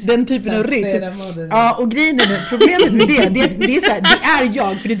den typen av rytm. Ja, och grejen är, problemet med det är så här, det är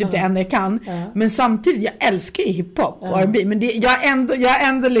jag, för det är typ det enda jag kan. Men samtidigt, jag älskar ju hiphop och R&B, men jag är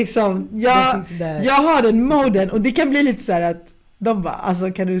ändå liksom, jag har den moden, och det kan bli lite så här att de bara,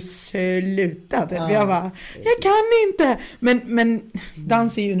 alltså kan du sluta? Typ. Jag bara, jag kan inte. Men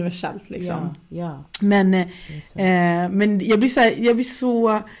dans är ju universellt liksom. Ja. Men jag blir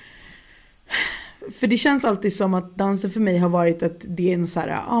så för det känns alltid som att dansen för mig har varit att det är en så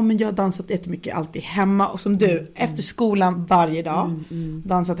här, men jag har dansat jättemycket alltid hemma, och som du, efter skolan varje dag,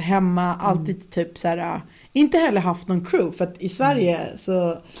 dansat hemma, alltid typ så här, inte heller haft någon crew, för att i Sverige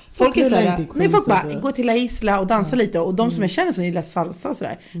så folk är så här, folk bara går till La Isla och dansar lite, och de som jag känner som gillar salsa och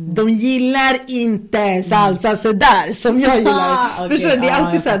sådär, de gillar inte salsa sådär som jag gillar. Förstår du? Det är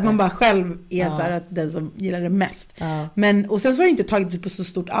alltid så här att man bara själv är så här, att den som gillar det mest. Men, och sen så har jag inte tagit det på så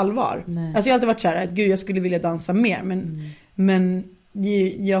stort allvar. Alltså jag har alltid varit så här att gud, jag skulle vilja dansa mer, men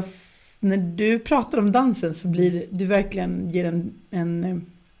jag, när du pratar om dansen så blir du verkligen ger en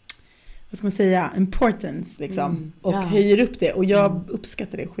vad ska man säga, importance liksom, och höjer upp det, och jag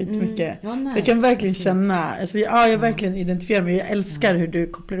uppskattar det skitmycket. Jag kan verkligen känna, alltså, jag verkligen identifierar mig, jag älskar hur du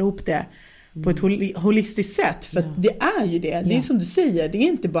kopplar ihop det på ett holistiskt sätt, för att det är ju det är som du säger, det är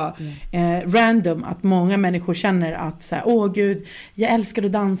inte bara random att många människor känner att så här, åh gud, jag älskar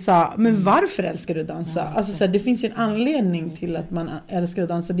att dansa, men varför älskar du att dansa? Alltså så här, det finns ju en anledning till att man älskar att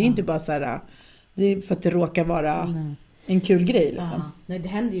dansa, det är inte bara så här, det är för att det råkar vara en kul grej liksom. Nej, det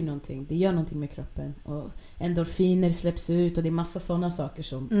händer ju någonting. Det gör någonting med kroppen. Och endorfiner släpps ut, och det är massa sådana saker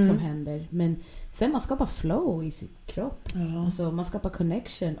som händer. Men sen man skapar flow i sin kropp. Alltså man skapar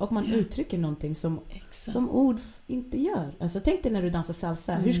connection, och man uttrycker någonting som ord inte gör. Alltså tänk dig när du dansar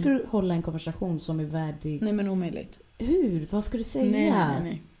salsa. Hur ska du hålla en konversation som är värdig? Nej, men omöjligt. Hur? Vad ska du säga?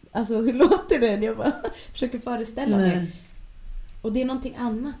 Nej. Alltså hur låter det? Jag bara försöker föreställa mig. Och det är någonting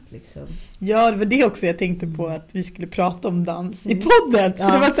annat liksom. Ja, det var det också jag tänkte på, att vi skulle prata om dans i podden.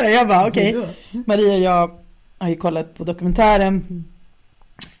 För det var så här, jag bara, okej. Maria och jag har ju kollat på dokumentären.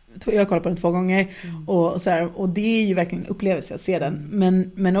 Jag har kollat på den 2 gånger. Och, så här, och det är ju verkligen en upplevelse att se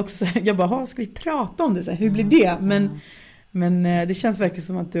den. Men också så här, jag bara, ska vi prata om det? Så här, hur blir det? Men det känns verkligen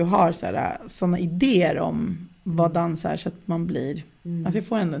som att du har sådana idéer om vad dans är, så att man blir... Alltså jag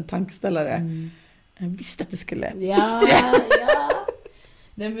får ändå en tankeställare. Jag visste att du skulle... Ja.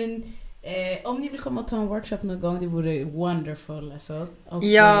 Nej, men om ni vill komma och ta en workshop någon gång, det vore wonderful alltså. Och,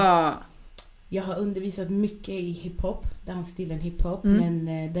 jag har undervisat mycket i hiphop, dansstilen hiphop, men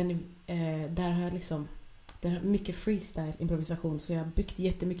där har jag liksom, där har mycket freestyle improvisation, så jag har byggt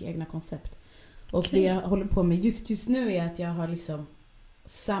jättemycket egna koncept. Och det jag håller på med just nu är att jag har liksom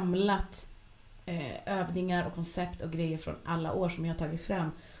samlat övningar och koncept och grejer från alla år som jag har tagit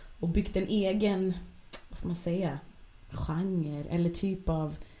fram, och byggt en egen, vad ska man säga, genre eller typ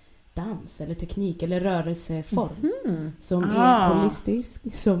av dans eller teknik eller rörelseform som är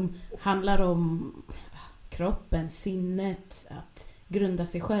holistisk, som handlar om kroppen, sinnet, att grunda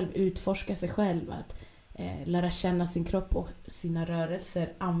sig själv, utforska sig själv, att lära känna sin kropp och sina rörelser,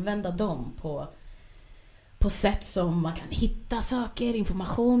 använda dem på sätt som man kan hitta saker,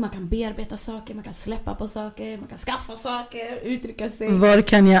 information, man kan bearbeta saker, man kan släppa på saker, man kan skaffa saker, uttrycka sig. Var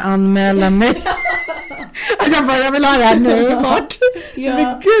kan jag anmäla mig? Jag vill ha det här nu bort.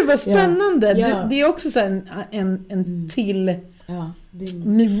 Men gud vad spännande. Det är också så en till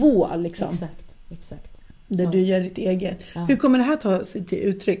nivå liksom. Exakt. Där du gör ditt eget. Hur kommer det här ta sig till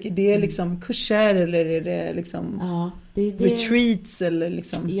uttryck? Är det liksom kurser, eller är det liksom retreats eller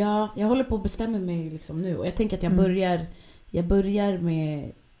liksom? Ja, jag håller på att bestämma mig liksom nu, och jag tänker att jag börjar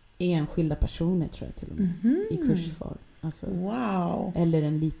med enskilda personer, tror jag till och med, i kursform. Alltså, wow. Eller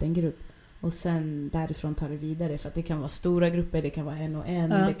en liten grupp. Och sen därifrån tar det vidare, för att det kan vara stora grupper, det kan vara en och en,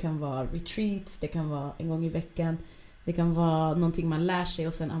 det kan vara retreats, det kan vara en gång i veckan, det kan vara någonting man lär sig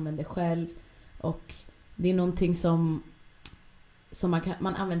och sen använder själv, och det är någonting som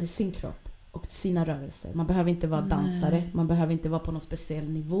man använder sin kropp och sina rörelser. Man behöver inte vara dansare, man behöver inte vara på någon speciell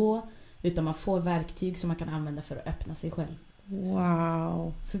nivå, utan man får verktyg som man kan använda för att öppna sig själv.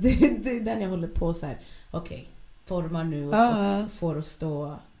 Wow. Så det är den jag håller på så här. Okej, formar nu och får att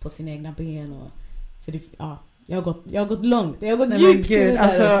stå på sina egna ben, och för det, jag har gått långt. Jag har gått djupt. Gud,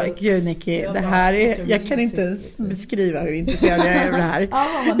 alltså gud Nicky, det här är, jag kan inte ens beskriva hur intresserad jag är av det här.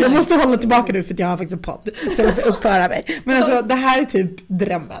 Jag måste hålla tillbaka nu, för att jag har faktiskt en podd, så jag måste upphöra mig. Men alltså det här är typ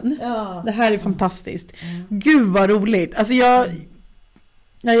drömmen. Det här är fantastiskt. Gud vad roligt. Alltså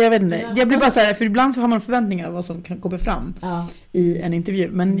Ja, jag vet inte. Jag blir bara så här, för ibland så har man förväntningar av vad som kan komma fram i en intervju.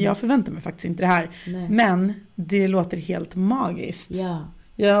 Men jag förväntar mig faktiskt inte det här. Nej. Men det låter helt magiskt. Ja.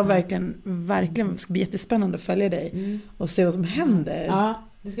 Jag verkligen ska bli jättespännande att följa dig och se vad som händer. Ja,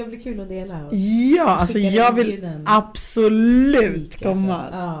 det ska bli kul att dela. Ja, alltså jag vill absolut komma.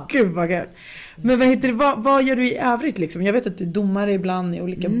 Alltså. Gud vad kul. Men vad gör du i övrigt liksom? Jag vet att du domar ibland i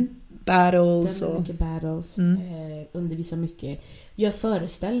olika battles. Mycket battles. Undervisar mycket. Gör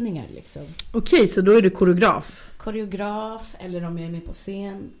föreställningar liksom. Okej, så då är du koreograf, eller om jag är med på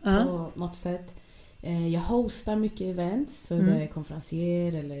scen på något sätt. Jag hostar mycket events, så det är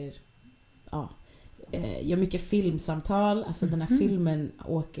konferencier eller gör mycket filmsamtal. Alltså den här filmen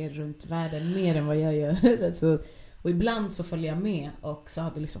åker runt världen mer än vad jag gör. Alltså, och ibland så följer jag med och så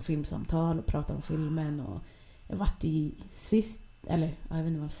har vi liksom filmsamtal och pratar om filmen. Och jag har varit i jag vet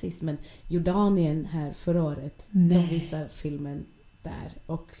inte vad sist, men Jordanien här förra året. De visar filmen där.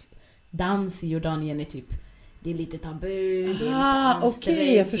 Och dans i Jordanien är typ, det är lite tabu, det är lite ansträngt.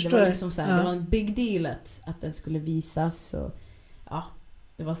 Okej, jag förstår. Det var liksom så här, det var en big deal att den skulle visas. Och,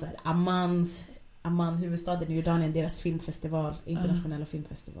 det var så här, Amman, huvudstaden i Jordanien, deras filmfestival, internationella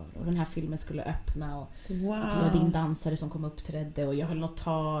filmfestival. Och den här filmen skulle öppna och det var din dansare som kom uppträdde och jag höll något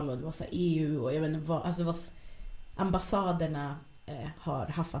tal och det var så här EU och jag vet inte vad, alltså det var ambassaderna har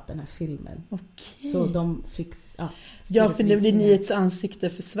haft den här filmen. Okej. Så de fick för det blir nyhets ansikte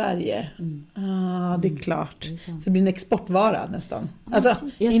för Sverige. Det är klart. Så det blir en exportvara nästan. Alltså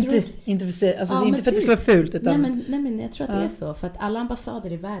inte för sig, alltså inte för att det ska vara fult utan nej men jag tror att det är så, för att alla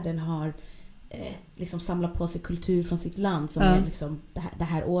ambassader i världen har liksom samlat på sig kultur från sitt land som är liksom det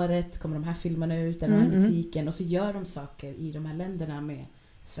här året kommer de här filmerna ut, den här musiken, och så gör de saker i de här länderna med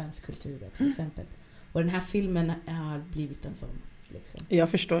svensk kultur till exempel. Och den här filmen har blivit en sån liksom. Jag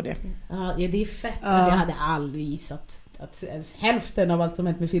förstår det. Ja, det är fett. Alltså, jag hade aldrig gissat att ens hälften av allt som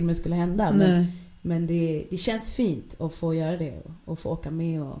hänt med filmen skulle hända. Men det känns fint att få göra det och få åka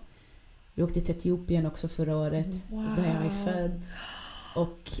med. Och vi åkte till Etiopien också förra året, där jag är född.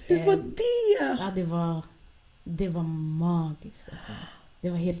 Och, hur var det? Ja, det var magiskt. Alltså. Det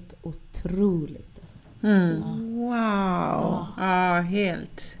var helt otroligt. Alltså. Wow. Ja,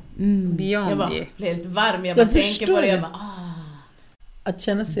 helt beyond. Jag var helt varm. Jag bara tänker på det. Jag bara, att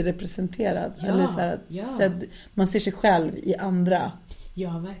känna sig representerad. Eller så här, man ser sig själv i andra.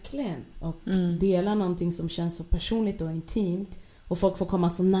 Ja, verkligen. Och dela någonting som känns så personligt och intimt. Och folk får komma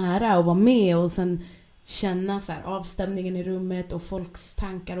så nära och vara med. Och sen känna så här, avstämningen i rummet och folks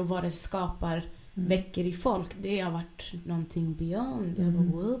tankar och vad det skapar väcker i folk. Det har varit någonting beyond. Jag bara,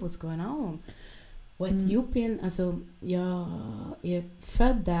 wow, what's going on? Och Etiopien, alltså jag är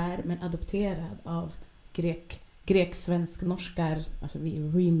född där men adopterad av grek-svensk-norskar. Alltså vi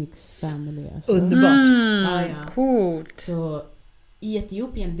är remix family. Alltså. Underbart. Coolt. Så i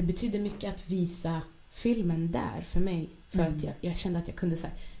Etiopien, det betyder mycket att visa filmen där för mig. För att jag kände att jag kunde så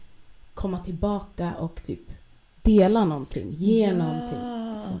här, komma tillbaka och typ dela någonting, ge någonting.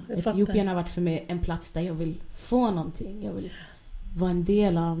 Så Etiopien har varit för mig en plats där jag vill få någonting. Jag vill vara en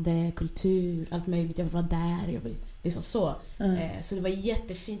del av det, kultur, allt möjligt. Jag vill vara där, jag vill liksom så. Så det var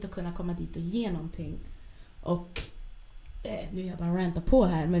jättefint att kunna komma dit och ge någonting. Och nu är jag bara rantar på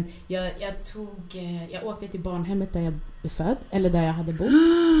här, men jag åkte till barnhemmet där jag är född, eller där jag hade bott.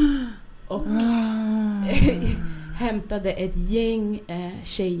 Och hämtade ett gäng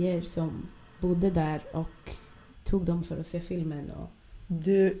tjejer som bodde där och tog dem för att se filmen. Och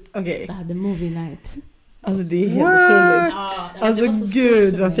jag hade movie night. Alltså det är helt otroligt. Alltså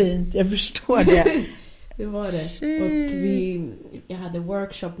gud vad fint. Jag förstår det. Det var det. Och jag hade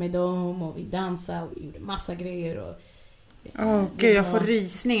workshop med dem och vi dansade och vi gjorde massa grejer. Och gud, jag får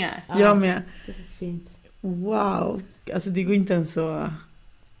rysningar. Jag med. Det var fint. Wow. Alltså det går inte ens att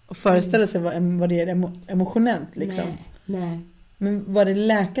föreställa sig vad det är emotionellt liksom. Nej. Men var det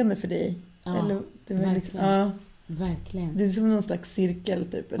läkande för dig? Ja, eller, det var verkligen. Verkligen. Det är som någon slags cirkel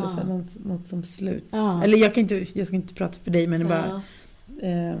typ, eller så något som sluts. Eller jag ska inte prata för dig, men det bara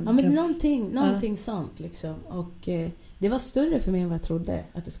men någonting sånt liksom. Och det var större för mig än vad jag trodde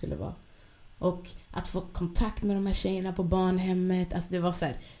att det skulle vara. Och att få kontakt med de här tjejerna på barnhemmet, alltså det var så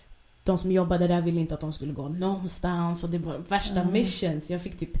här, de som jobbade där ville inte att de skulle gå någonstans och det var värsta missions.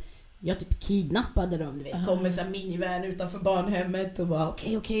 Jag typ kidnappade dem, du vet. Kom med så här minivan utanför barnhemmet och bara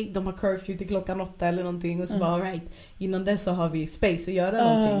okej, de har curfew till 8 eller någonting och så bara alright, innan dess så har vi space att göra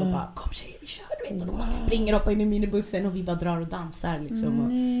någonting och bara kom tjejer, vi kör, du vet. Och de bara springer upp in i minibussen och vi bara drar och dansar liksom och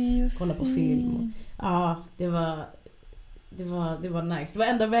kollar på film. Och, det var nice. Det var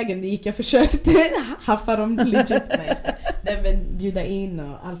enda vägen det gick. Jag försökte haffa dem legit men bjuda in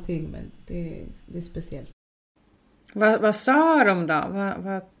och allting, men det är speciellt. Vad sa de då?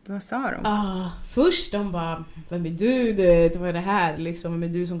 Vad sa de? Först de bara, vem är du? Det var det här liksom, vem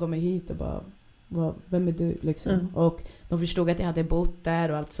är du som kommer hit? Och bara, vem är du liksom? Och de förstod att jag hade bott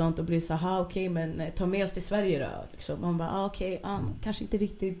där och allt sånt och blev så här, okej, men ta med oss till Sverige då liksom. Man bara, kanske inte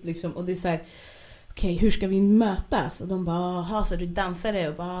riktigt liksom. Och det är så här, okej, hur ska vi mötas? Och de bara, så du dansare?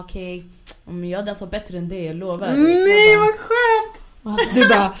 Och bara, okej, jag dansar bättre än det, jag lovar. Nej, vad skönt!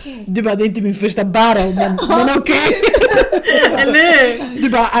 Du bara, det är inte min första battle, men okej. Eller du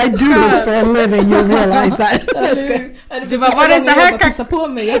bara, I do this for a living, you realize that. Du bara, var det så här kaxigt på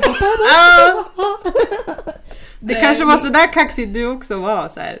mig? Det kanske var så där kaxigt du också var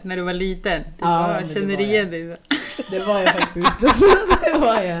så här, när du var liten. Du känner igen dig. Det var jag faktiskt. Det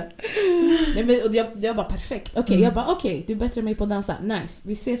var jag. Nej, men, och jag var perfekt. Jag bara, du är bättre än mig på att dansa. Nice.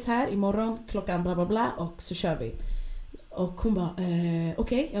 Vi ses här imorgon klockan bla bla bla och så kör vi. Och hon bara,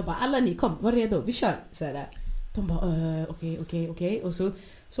 okej. Jag bara, alla ni kom, var redo, vi kör. Så här. De bara, okej. Och så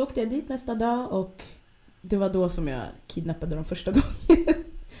åkte jag dit nästa dag och det var då som jag kidnappade dem första gången.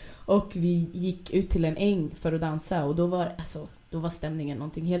 Och vi gick ut till en äng för att dansa och då var stämningen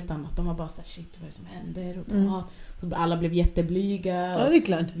någonting helt annat. De var bara så här, shit, vad är det som händer? Och så alla blev jätteblyga. Ja, det är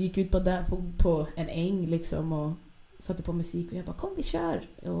klart. Vi gick ut på en äng liksom och satte på musik och jag bara, kom vi kör.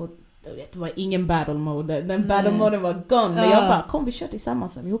 Och det var ingen battle mode. Den battle mode var gone. Men jag bara, kom vi kör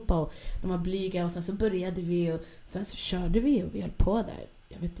tillsammans allihopa. Och de var blyga och sen så började vi och sen så körde vi och vi höll på där.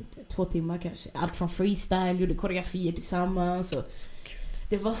 Jag vet inte, 2 timmar kanske. Allt från freestyle, gjorde koreografier tillsammans och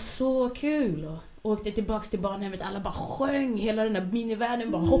det var så kul och åkte tillbaks till barnhemmet. Alla bara sjöng. Hela den där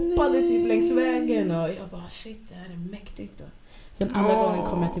minivärlden bara hoppade typ längs vägen. Och jag bara, shit, det här är mäktigt. Och sen andra gången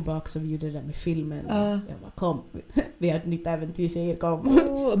kom jag tillbaks och vi gjorde det där med filmen. Jag bara, kom. Vi har ett nytt äventyr, tjejer, kom.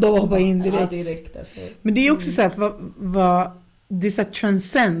 Då hoppade in direkt. Ja, direkt alltså. Men det är också så här, det är så här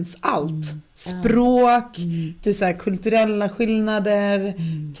transcends allt. Språk, det är så här kulturella skillnader,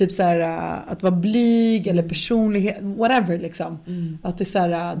 typ så här att vara blyg eller personlighet, whatever liksom. Att det är så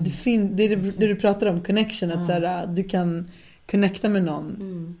här, det du pratar om, connection, att så här, du kan connecta med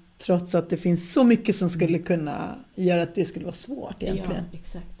någon trots att det finns så mycket som skulle kunna göra att det skulle vara svårt egentligen.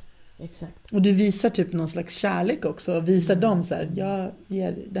 Ja, exakt. Och du visar typ någon slags kärlek också, visar dem så här,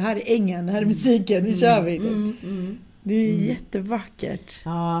 det här är ängen, det här är musiken, nu kör vi. Det är jättevackert.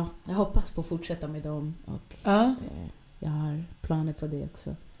 Ja, jag hoppas på att fortsätta med dem. Och jag har planer på det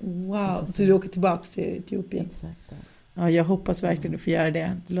också. Wow, så du åker tillbaka till Etiopien? Exakt. Ja, jag hoppas verkligen att få göra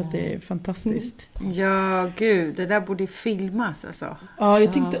det. Det låter fantastiskt. Ja, gud, det där borde filmas alltså. Ja,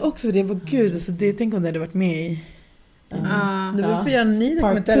 jag tänkte också det var gud. Alltså, tänk om det hade varit med i... Nu får vi göra en ny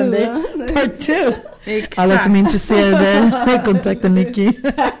dokumentär om dig. Part 2. Alla som är intresserade, kontakta Nicky.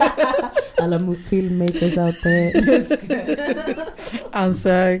 Alla filmmakers out there.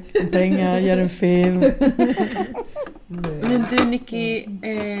 Ansök pengar, gör en film. Men du Nicky,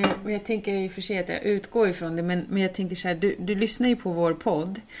 jag tänker i och för sig att jag utgår ifrån det, men jag tänker så här, du lyssnar ju på vår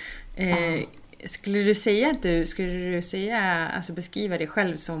podd. Skulle du säga alltså beskriva dig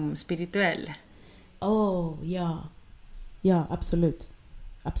själv som spirituell? Ja,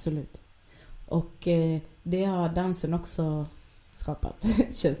 absolut. Och det har dansen också skapat,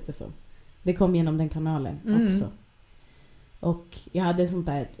 känns det som. Det kom genom den kanalen också. Och jag hade sånt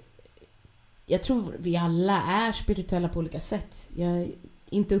där, jag tror vi alla är spirituella på olika sätt. Jag är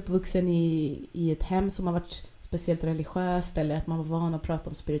inte uppvuxen i ett hem som har varit speciellt religiöst eller att man var van att prata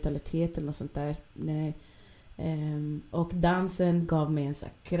om spiritualitet eller något sånt där. Nej. Och dansen gav mig en så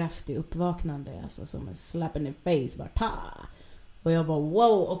kraftig uppvaknande, alltså som en slap in the face, bara ta. Och jag bara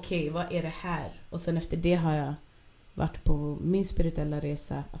wow, okej, vad är det här? Och sen efter det har jag varit på min spirituella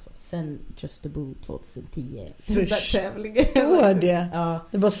resa, alltså sen Just the Boo 2010. Förstår det. Ja.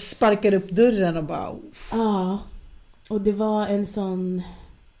 Det bara sparkade upp dörren och bara... Ja, och det var en sån...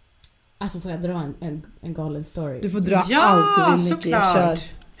 Alltså får jag dra en galen story? Du får dra allt du vill, Nicky. Kör.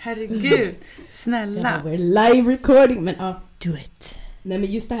 Herregud, snälla. Live recording, men do it. Nej,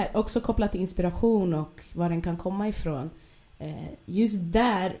 men just det här, också kopplat till inspiration och var den kan komma ifrån. Just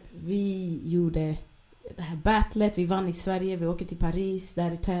där vi gjorde det här battlet, vi vann i Sverige, vi åker till Paris,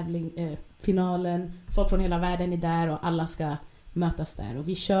 där är finalen, folk från hela världen är där och alla ska mötas där och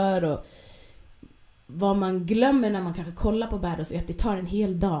vi kör. Och vad man glömmer när man kanske kollar på battles är att det tar en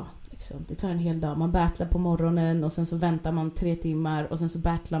hel dag. Det tar en hel dag. Man battlar på morgonen och sen så väntar man 3 timmar och sen så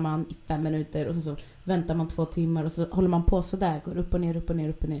battlar man i 5 minuter och sen så väntar man 2 timmar och så håller man på så där, går upp och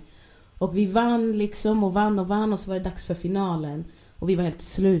ner. Och vi vann liksom och vann och så var det dags för finalen och vi var helt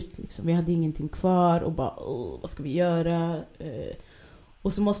slut liksom. Vi hade ingenting kvar och bara vad ska vi göra?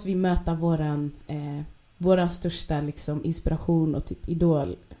 Och så måste vi möta våran största liksom inspiration och typ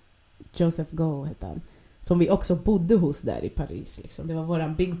idol, Joseph Go heter han. som vi också bodde hos där i Paris. Liksom. Det var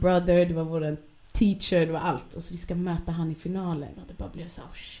våran big brother, det var våran teacher, det var allt. Och så vi ska möta han i finalen. Och det bara blev så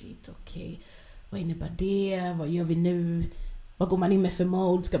shit, okej. Vad innebär det? Vad gör vi nu? Vad går man in med för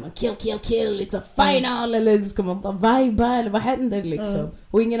mode? Ska man kill, it's a final? Eller ska man bara viba? Eller vad händer liksom?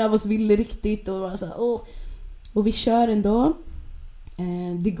 Och ingen av oss ville riktigt. Och, och vi kör ändå.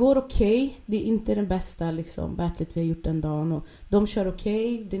 Det går okej. Det är inte den bästa liksom, battlet vi har gjort den dagen. Och de kör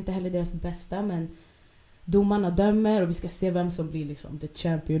okej. Det är inte heller deras bästa, men domarna dömer och vi ska se vem som blir liksom the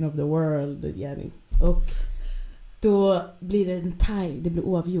champion of the world. Jenny. Och då blir det en tie. Det blir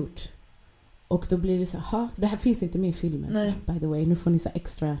oavgjort. Och då blir det så här, det här finns inte med i filmen. Nej. By the way, nu får ni så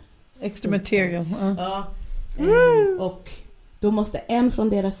extra material. Ja. Och då måste en från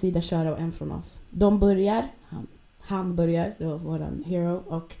deras sida köra och en från oss. De börjar, han börjar, det var våran hero,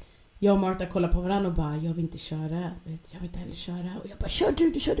 och jag och Marta kollar på varandra och bara, jag vill inte köra, jag vill inte heller köra. Och jag bara, kör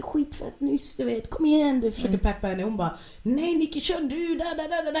du körde skitfett nyss, du vet, kom igen, du försöker peppa henne. Hon bara, nej Nicky, kör du,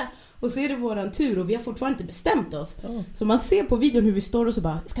 där. Och så är det våran tur och vi har fortfarande inte bestämt oss. Så man ser på videon hur vi står och så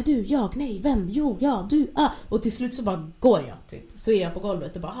bara, ska du, jag, nej, vem, jo, ja, du, Och till slut så bara går jag, typ. Så är jag på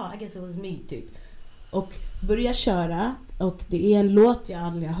golvet och bara, I guess it was me, typ. Och börjar köra, och det är en låt jag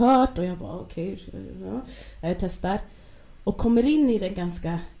aldrig har hört, och jag bara, okej, jag testar. Och kommer in i det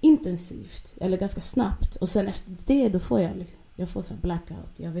ganska intensivt, eller ganska snabbt. Och sen efter det då får jag får så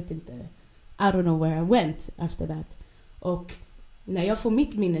blackout. Jag vet inte, I don't know where I went after that. Och när jag får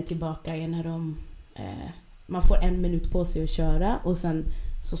mitt minne tillbaka är när man får 1 minut på sig att köra. Och sen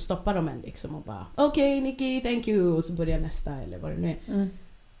så stoppar de en liksom och bara, okej, Nicky, thank you. Och så börjar nästa, eller vad det nu är.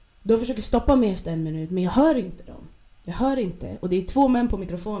 De försöker stoppa mig efter 1 minut, men jag hör inte dem. Jag hör inte. Och det är 2 män på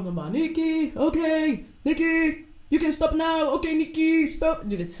mikrofonen. De bara, Nicky, okej, Nicky, you can stop now, okay Nicky, stop.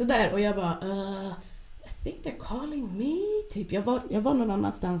 Du vet, sådär. Och jag bara, I think they're calling me. Typ, jag var någon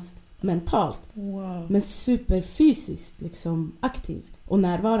annanstans mentalt. Wow. Men superfysiskt liksom aktiv. Och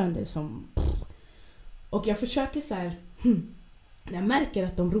närvarande som... Och jag försöker så här, när jag märker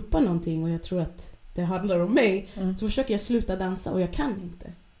att de ropar någonting och jag tror att det handlar om mig, så försöker jag sluta dansa och jag kan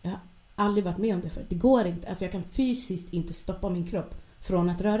inte. Jag har aldrig varit med om det förut. Det går inte. Alltså jag kan fysiskt inte stoppa min kropp från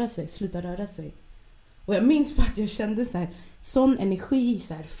att röra sig, sluta röra sig. Och jag minns på att jag kände så här, sån energi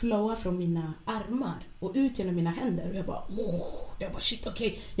så här, flowa från mina armar och ut genom mina händer. Och jag bara shit,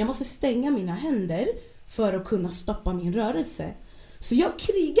 okej. Jag måste stänga mina händer för att kunna stoppa min rörelse. Så jag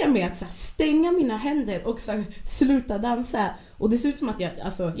krigar med att så här, stänga mina händer och så här, sluta dansa. Och det ser ut som att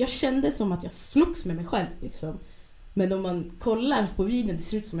jag kände som att jag slogs med mig själv liksom. Men om man kollar på videon, det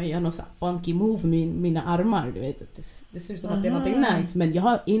ser ut som att jag gör någon så här funky move med mina armar, du vet. Det ser ut som att det är någonting nice, men jag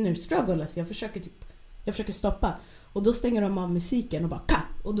har inner struggle, alltså jag försöker stoppa. Och då stänger de av musiken och bara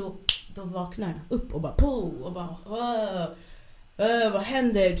och då vaknar jag upp och bara och bara vad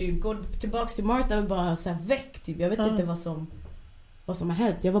händer? Typ går tillbaks till Marta och bara så här väck typ. Jag vet inte vad som har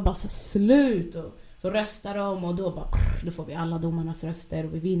hänt. Jag var bara så slut och så röstar de och då får vi alla domarnas röster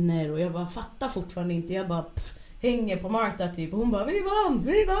och vi vinner och jag bara fattar fortfarande inte. Jag bara hänger på Marta typ och hon bara vi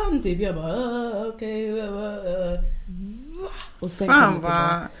vann typ. Jag bara okej. Och sen fan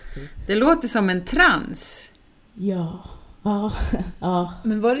vad typ. Det låter som en trans. Ja.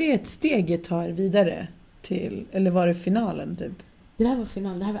 Men var det ett steg tar vidare till, eller var det finalen typ? Det här var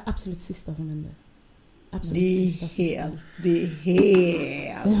finalen. Det här var absolut sista som hände. Absolut det är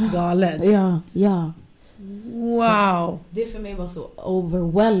helt galet. Ja. Wow. Så det för mig var så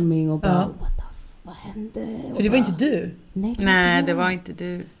overwhelming och bara vad hände? För det var inte du. Nej, det var inte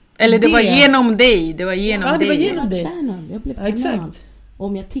du. Eller det var genom dig. Det var genom dig. Det var genom dig. Jag blev kanal. Exakt. Och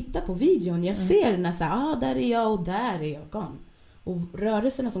om jag tittar på videon, jag ser när så där är jag och där är jag gone. Och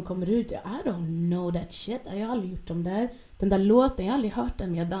rörelserna som kommer ut, I don't know that shit. Jag har aldrig gjort dem där. Den där låten, jag har aldrig hört den,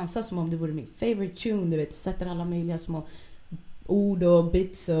 men jag dansar som om det vore min favorite tune. Du vet, sätter alla möjliga små ord och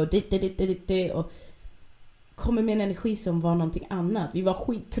bits och dit och kommer med en energi som var någonting annat. Vi var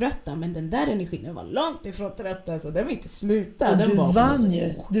skittrötta, men den där energin var långt ifrån trötta, så den var inte sluta. Den vann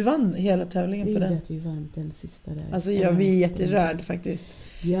ju. Du vann hela tävlingen på den. Det är att vi vann den sista där. Alltså jag blir jätterörd faktiskt.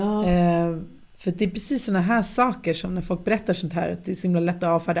 Ja. För det är precis såna här saker som när folk berättar sånt här, att det är så himla lätt att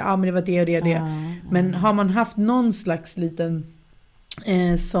avfärda. Men det var det och det. Men har man haft någon slags liten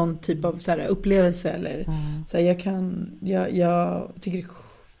sån typ av så här, upplevelse eller så här, jag tycker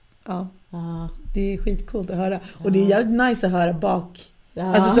det är skitcoolt att höra. Och det är jävligt nice att höra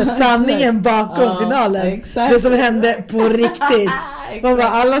alltså så sanningen bakom finalen. Exakt. Det som hände på riktigt.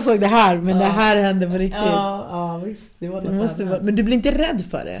 Alla såg det här, men det här hände på riktigt. Ja, visst. Det var något men du blir inte rädd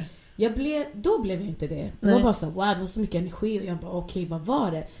för det? Då blev jag inte det. Det var bara så, wow, det var så mycket energi. Och jag bara, okej, vad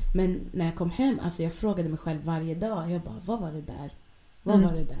var det? Men när jag kom hem, alltså jag frågade mig själv varje dag. Jag bara, vad var det där? Vad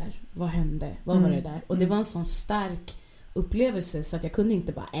var det där? Vad hände? Vad var det där? Och det var en sån stark upplevelse så att jag kunde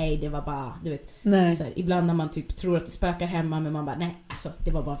inte bara, det var bara, du vet. Så här, ibland när man typ tror att det spökar hemma, men man bara, nej, alltså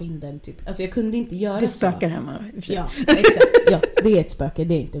det var bara vinden typ. Alltså jag kunde inte göra så. Det spökar hemma. Ja, exakt. Ja, det är ett spöke,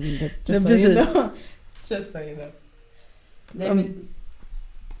 det är inte vinden. Just so you know. Nej, men,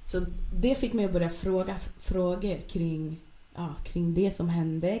 så det fick mig att börja fråga frågor kring det som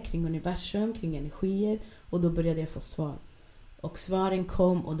hände, kring universum, kring energier, och då började jag få svar. Och svaren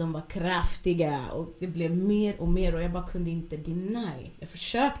kom och de var kraftiga och det blev mer och mer och jag bara kunde inte deny. Jag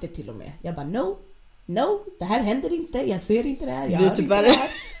försökte till och med. Jag bara no, det här händer inte. Jag ser inte det här. Jag hör inte det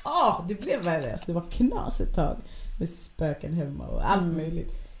här. Det blev värre. Så det var knas ett tag med spöken hemma och allt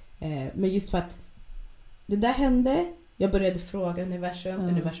möjligt. Men just för att det där hände, jag började fråga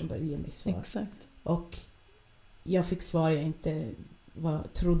universum började ge mig svar. Exakt. Och jag fick svar jag inte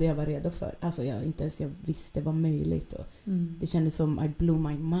trodde jag var redo för. Alltså jag visste var möjligt. Och det kändes som I blew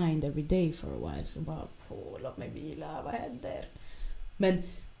my mind every day for a while. Så bara, låt mig vila, vad händer? Men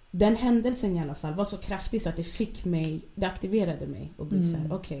den händelsen i alla fall var så kraftig så att det aktiverade mig och bli så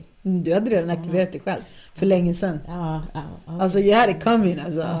här, okej. Du hade redan aktiverat dig själv för länge sedan. Alltså you had it coming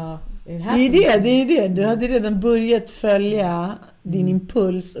alltså. Det är det. Du hade redan börjat följa din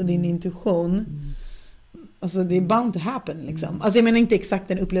impuls och din intuition. Alltså det är bound to happen liksom. Alltså jag menar inte exakt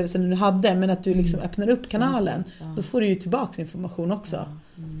den upplevelsen du hade, men att du liksom öppnar upp kanalen. Då får du ju tillbaka information också.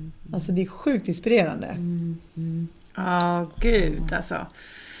 Alltså det är sjukt inspirerande. Gud alltså.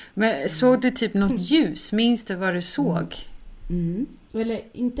 Men såg du typ något ljus? Minns du vad du såg? Eller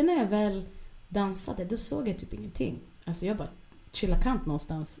inte när jag väl dansade, då såg jag typ ingenting. Alltså jag bara chillade kant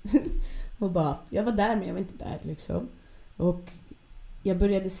någonstans. Och bara, jag var där men jag var inte där liksom. Och jag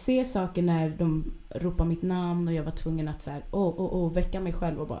började se saker när de ropade mitt namn och jag var tvungen att så här, väcka mig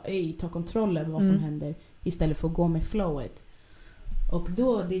själv och bara, ta kontroll över vad som händer istället för att gå med flowet. Och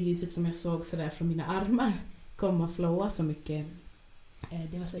då, det ljuset som jag såg så där från mina armar kom att flowa så mycket.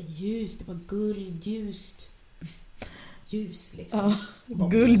 Det var så ljus, det var guldljust. Ljus liksom.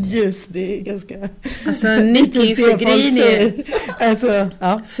 Guldljus, det är ganska... Alltså Nicky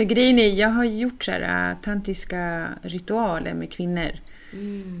Fegrini, jag har gjort så här tantriska ritualer med kvinnor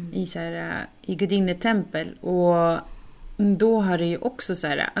i gudinnetempel, och då har det ju också så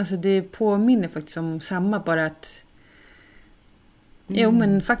här, alltså det påminner faktiskt om samma, bara att jo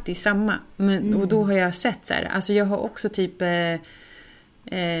men faktiskt samma, men och då har jag sett så här, alltså jag har också typ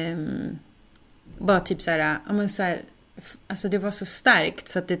bara typ så här, ja men så här, alltså det var så starkt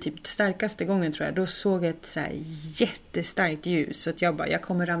så att det typ starkaste gången tror jag, då såg jag ett så här jättestarkt ljus så att jag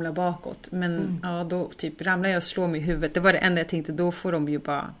kommer ramla bakåt, men då typ ramlar jag och slår mig i huvudet. Det var det enda jag tänkte, då får de ju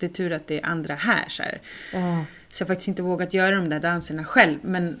bara, det är tur att det är andra här så här. Så jag faktiskt inte vågat göra de där danserna själv,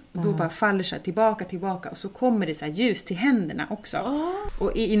 men då bara faller så här tillbaka och så kommer det så här ljus till händerna också.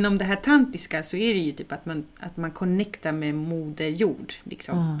 Och inom det här tantriska så är det ju typ att man connectar med moder jord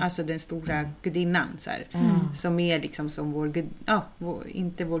liksom. Alltså den stora gudinnan så här, som är liksom som vår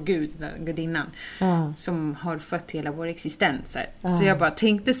inte vår gud, gudinnan som har fött hela vår existens så här. Så jag bara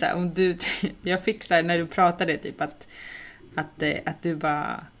tänkte så här, om du jag fick så här när du pratade typ att du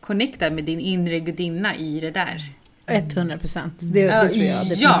bara connectar med din inre gudinna i det där. 100%. Det tror jag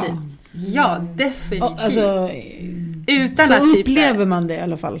definitivt. Ja, definitivt. Alltså, utan så att typ upplever man det i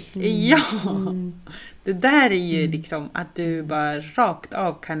alla fall. Ja. Det där är ju liksom att du bara rakt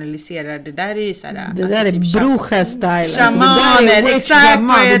av kanaliserar. Det där är ju så här, det alltså där är typ bruja-style. Shamaner, exakt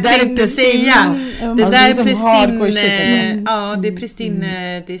vad jag tänkte säga. Det där är pristin. Ja, det är pristin.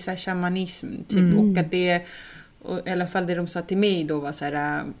 Det är så här shamanism typ, och att det, och i alla fall det de sa till mig då var så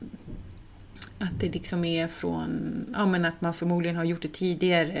här, att det liksom är från, men att man förmodligen har gjort det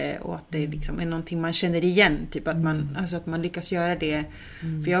tidigare och att det liksom är någonting man känner igen, typ att man, alltså att man lyckas göra det,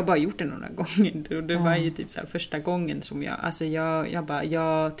 för jag har bara gjort det några gånger och det var ju typ så här första gången som jag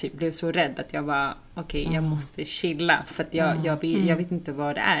typ blev så rädd att jag var okej, jag måste chilla för att jag vet inte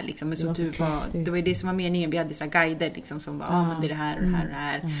vad det är liksom, men så det var ju det som var meningen, vi hade så här guider liksom som var, men det är det här och det här och det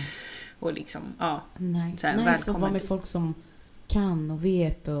här. Och liksom, nice att vara med folk som kan och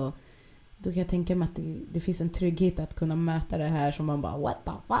vet, och då kan jag tänka mig att det finns en trygghet att kunna möta det här som man bara, what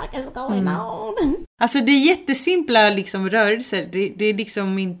the fuck is going on? Alltså det är jättesimpla liksom rörelser, det är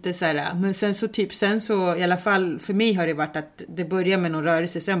liksom inte så här, men sen så i alla fall för mig har det varit att det börjar med någon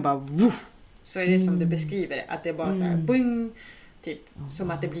rörelse, sen bara woof, så är det som du beskriver det, att det är bara så här boing, typ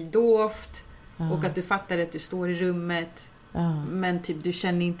som att det blir doft och att du fattar att du står i rummet. Men typ du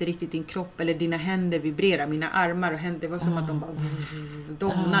känner inte riktigt din kropp eller dina händer vibrerar, mina armar och händer, det var som att de bara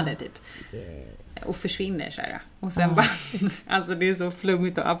domnade typ och försvinner så här. Och sen bara alltså det är så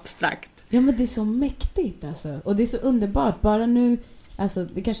flummigt och abstrakt. Ja, men det är så mäktigt alltså, och det är så underbart bara nu Alltså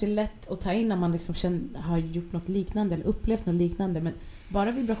det kanske är lätt att ta in när man liksom har gjort något liknande eller upplevt något liknande, men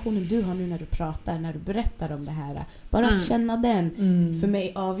bara vibrationen du har nu när du pratar, när du berättar om det här, bara att känna den för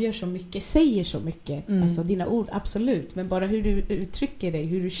mig avgör så mycket, säger så mycket. Alltså dina ord, absolut, men bara hur du uttrycker dig,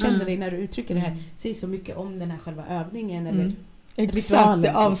 hur du känner dig när du uttrycker det här, säger så mycket om den här själva övningen eller exakt,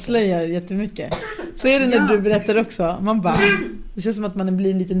 det avslöjar jättemycket. Så är det när du berättar också. Man bara, det känns som att man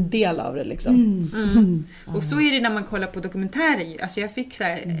blir en liten del av det liksom. Och så är det när man kollar på dokumentärer. Alltså jag fick så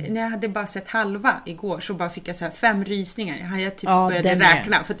här, när jag hade bara sett halva igår, så bara fick jag så här 5 rysningar. Jag hade typ började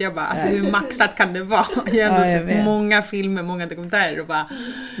räkna för att jag bara, alltså hur maxat kan det vara? Jag har ändå sett många filmer, många dokumentärer och bara,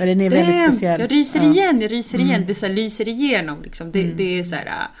 men den är väldigt speciell. Jag ryser igen, det så här, lyser igenom liksom. Det är så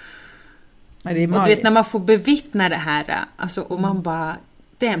här. Ja, det är och du vet när man får bevittna det här, alltså, och man bara,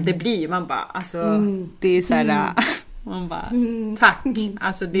 det blir, man bara, alltså det är så här, man bara, tack,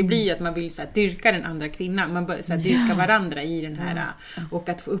 alltså det blir att man vill så här, dyrka den andra kvinnan, man börjar så här, dyrka varandra i den här, och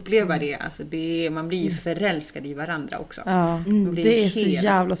att få uppleva det, alltså det, man blir ju förälskad i varandra också. Det är så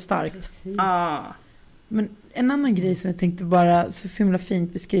jävla starkt. Men en annan grej som jag tänkte bara, så himla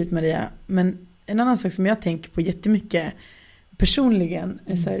fint beskrivet Maria, men en annan sak som jag tänker på jättemycket personligen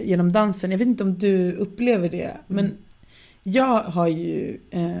så här, genom dansen, jag vet inte om du upplever det, men jag har ju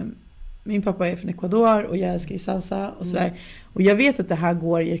min pappa är från Ecuador och jag älskar salsa och sådär, och jag vet att det här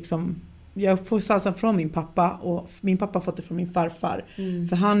går liksom, jag får salsa från min pappa och min pappa har fått det från min farfar,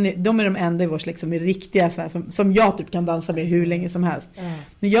 för de är de enda i vår släkt som är riktiga så här, som jag typ kan dansa med hur länge som helst.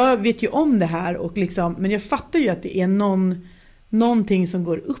 Men jag vet ju om det här och liksom, men jag fattar ju att det är någonting som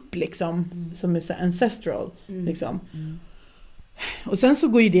går upp liksom, som är så ancestral liksom. Och sen så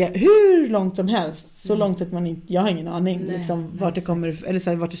går ju det hur långt som helst, så långt att man inte, jag har ingen aning liksom, vart det kommer, eller så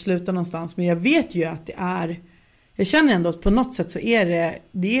här, vart det slutar någonstans, men jag vet ju att det är, jag känner ändå att på något sätt så är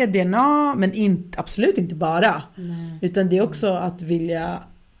det är DNA, men absolut inte bara, utan det är också att vilja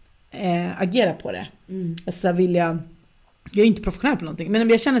agera på det. Alltså jag är inte professionell på någonting, men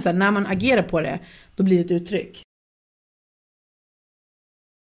jag känner så här, när man agerar på det, då blir det ett uttryck.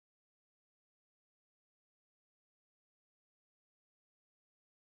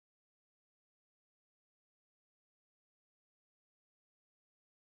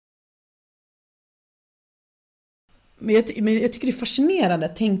 Men jag tycker det är fascinerande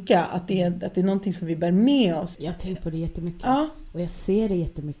att tänka att det är någonting som vi bär med oss. Jag tänker på det jättemycket. Och jag ser det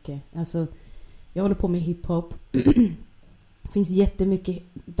jättemycket. Alltså, jag håller på med hiphop. Det finns jättemycket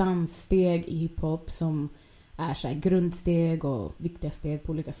danssteg i hiphop som är så här grundsteg och viktiga steg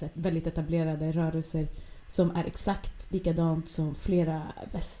på olika sätt. Väldigt etablerade rörelser som är exakt likadant som flera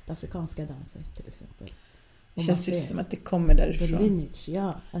västafrikanska danser till exempel. Det känns ju som att det kommer därifrån.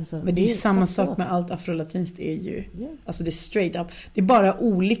 Lineage, alltså, men det är ju samma sak med allt afrolatinskt är ju, alltså det är straight up. Det är bara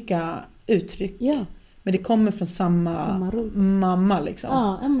olika uttryck. Men det kommer från samma mamma liksom.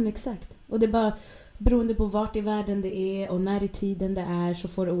 Ja, men exakt. Och det är bara beroende på vart i världen det är och när i tiden det är, så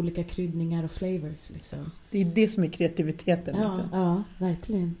får det olika kryddningar och flavors liksom. Det är det som är kreativiteten. Ja,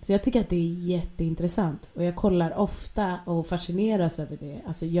 verkligen. Så jag tycker att det är jätteintressant. Och jag kollar ofta och fascineras över det.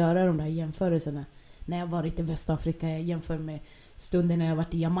 Alltså göra de där jämförelserna. När jag varit i Västafrika, jag jämför med stunden när jag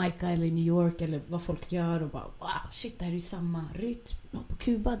varit i Jamaica eller i New York eller vad folk gör och bara, wow, shit, det här är ju samma rytm. På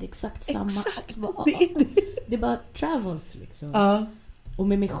Kuba, det är exakt samma. Exakt, det är bara travels liksom. Och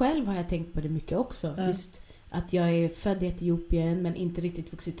med mig själv har jag tänkt på det mycket också. Just att jag är född i Etiopien men inte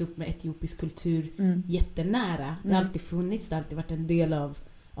riktigt vuxit upp med etiopisk kultur jättenära. Det har alltid funnits, det har alltid varit en del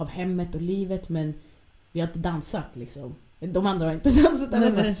av hemmet och livet, men vi har inte dansat liksom. De andra har inte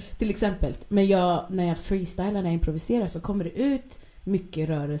dansat till exempel. Men när jag freestylar, när jag improviserar, så kommer det ut mycket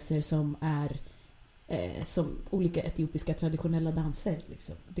rörelser som är som olika etiopiska traditionella danser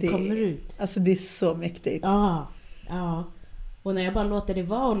liksom. Det kommer ut. Alltså det är så mäktigt. Ja. Och när jag bara låter det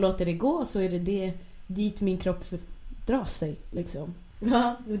vara och låter det gå, så är det dit min kropp drar sig liksom.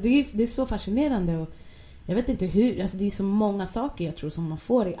 Ja, det är så fascinerande, och jag vet inte hur, alltså det är så många saker jag tror som man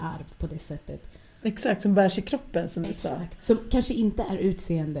får i arv på det sättet. Exakt, som bär sig i kroppen som du sa. Som kanske inte är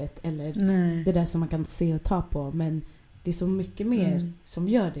utseendet eller det där som man kan se och ta på, men det är så mycket mer som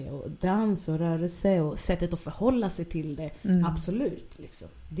gör det, och dans och rörelse och sättet att förhålla sig till det, absolut liksom.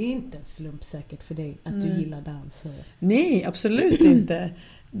 Det är inte en slump säkert för dig att du gillar dans. Nej, absolut inte.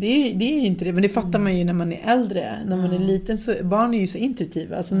 Det är ju inte det, men det fattar man ju när man är äldre. När man är liten, så barn är ju så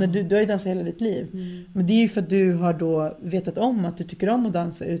intuitiva. Alltså när du har ju dansat hela ditt liv. Men det är ju för att du har då vetat om att du tycker om att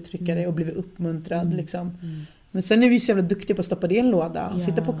dansa, uttrycka dig och blivit uppmuntrad liksom. Men sen är vi ju så jävla duktiga på att stoppa det i en låda och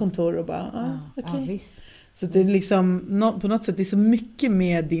sitta på kontor och bara, okej. Så det är liksom, på något sätt, det är så mycket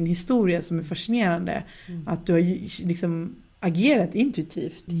med din historia som är fascinerande. Att du har liksom agerat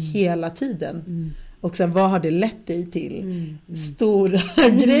intuitivt hela tiden. Och sen vad har det lett dig till? Stora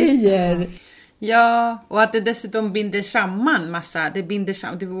grejer. Ja, och att det dessutom binder samman massa. Det binder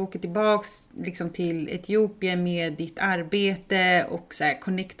samman. Du åker tillbaks liksom till Etiopien med ditt arbete och så här,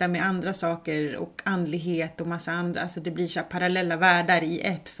 connecta med andra saker och andlighet och massa andra. Alltså det blir så här parallella världar i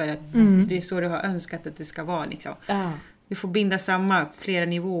ett, för att det är så du har önskat att det ska vara liksom. Du får binda samman flera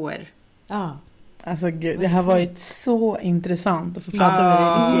nivåer. Ja. Alltså gud, det har varit så intressant att få prata med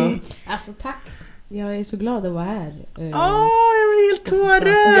dig, Nicky. Alltså tack. Jag är så glad att vara här. Jag blir helt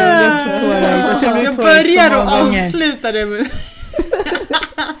tårögd. Jag blir också tårögd. Jag börjar och avslutar det med...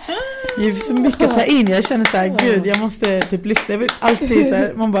 Det är så mycket att ta in. Jag känner så här, gud, jag måste typ lyssna. Jag vill alltid så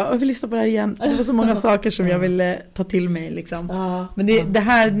här, man bara, jag vill lyssna på det här igen. Det var så många saker som jag ville ta till mig liksom. Men det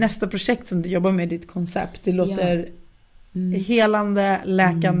här nästa projekt som du jobbar med, ditt koncept, det låter helande,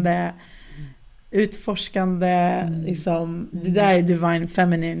 läkande, utforskande liksom, det där är divine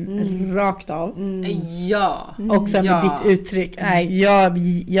feminine rakt av. Och sen med ditt uttryck. Nej,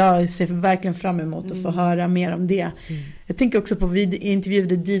 jag ser verkligen fram emot att få höra mer om det. Jag tänker också på, vi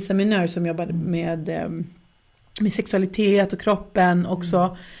intervjuade Disa Minör som jobbade med sexualitet och kroppen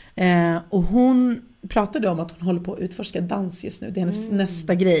också. Och hon pratade om att hon håller på att utforska dans just nu. Det är hennes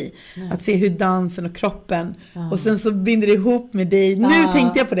nästa grej. Att se hur dansen och kroppen. Och sen så binder det ihop med dig. Nu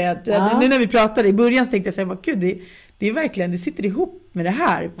tänkte jag på det. Nu när vi pratade i början så tänkte jag så här, gud, det är verkligen, det sitter ihop med det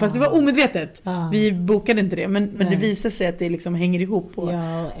här. Fast det var omedvetet. Vi bokade inte det. Men det visar sig att det liksom hänger ihop.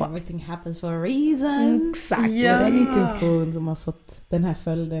 Everything happens for a reason. Exakt. Det är en intuition som har fått den här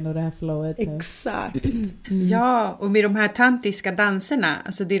följden och det här flowet. Exakt. Ja, och med de här tantriska danserna,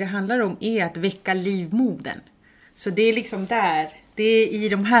 alltså det handlar om är att väcka livmodern. Så det är liksom där, det är i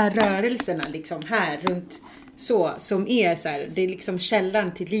de här rörelserna liksom här runt så, som är så här, det är liksom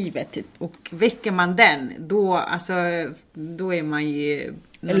källan till livet typ. Och väcker man den, då är man ju...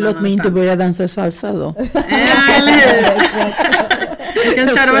 Låt mig inte börja dansa salsa då. Eller hur? Du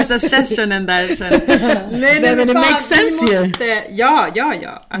kan köra massa sessionen där sen. Nej, men det makes sense ju. Ja.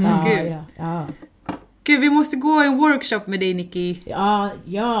 Alltså gud. Gud, vi måste gå en workshop med dig, Nicky.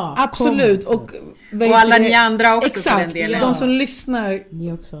 Ja. Absolut. Och alla ni andra också. Exakt, för den delen. De som lyssnar.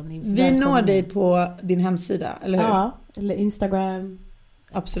 Ni också. Vi når dig på din hemsida, eller hur? Ja, eller Instagram.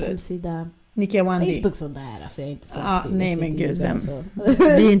 Absolut. Hemsida. Nicky Awandi. Facebook sådär, alltså jag är inte så. Nej men gud,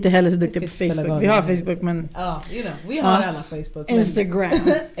 vi är inte heller så duktiga på Facebook. Vi har Facebook, men... vi har alla Facebook. Instagram.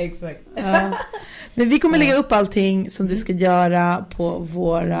 Exakt. Men vi kommer lägga upp allting som du ska göra på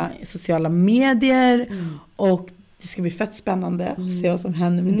våra sociala medier. Och det ska bli fett spännande att se vad som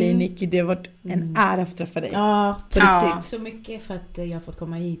händer med dig, Nicky. Det har varit en ära att träffa dig. Tack så mycket för att jag har fått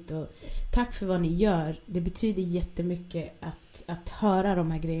komma hit. Och tack för vad ni gör. Det betyder jättemycket att höra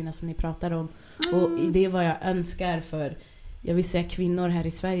de här grejerna som ni pratar om. Och det är vad jag önskar för, jag vill säga kvinnor här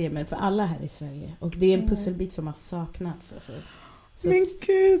i Sverige, men för alla här i Sverige. Och det är en pusselbit som har saknats. Alltså. Men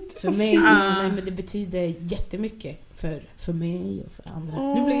gud. För mig, men det betyder jättemycket för mig och för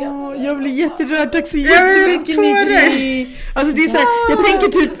andra. Nu blir jag blir jätterörd. Tack så jättemycket, Nicky. Alltså det är så här, jag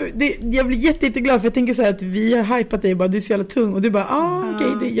tänker typ, jag blir jätteglad för jag tänker så här att vi har hypat dig, bara du är så jävla tung och du bara,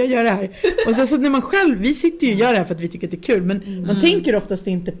 okej, jag gör det här. Och sen så när man själv, vi sitter ju och gör det här för att vi tycker att det är kul, men man tänker oftast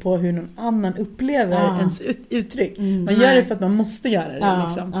inte på hur någon annan upplever ens uttryck. Man gör det för att man måste göra det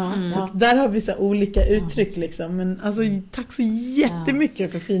liksom. Och där har vi så olika uttryck liksom, men alltså tack så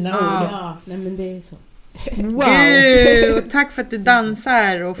jättemycket för fina ord. Nej men det är så. Wow. Gud, och tack för att du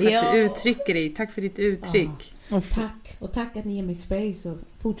dansar och för att du uttrycker dig. Tack för ditt uttryck. Och tack att ni ger mig space och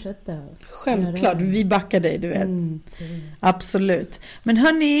fortsätta. Självklart, vi backar dig, du vet. Absolut. Men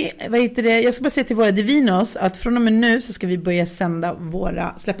hörni, vad heter det? Jag ska bara säga till våra divinos att från och med nu så ska vi börja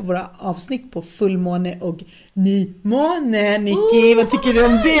släppa våra avsnitt på fullmåne och nymåne. Nicky, vad tycker du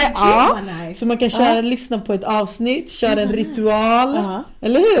om det? Nice. Så man kan lyssna på ett avsnitt, köra en ritual.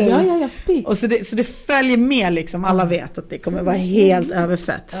 Eller hur? Ja, speak. Och så det följer med liksom. Alla vet att det kommer vara helt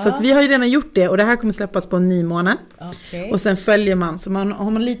överfett. Så att vi har ju redan gjort det och det här kommer släppas på nymånen. Och sen följer man, så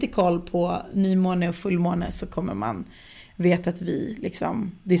har man lite koll på nymåne och fullmåne så kommer man veta att vi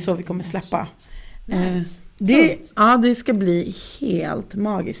liksom, det är så vi kommer släppa. Det ska bli helt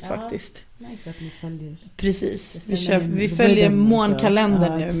magiskt faktiskt. Nice att ni följer. Precis, vi följer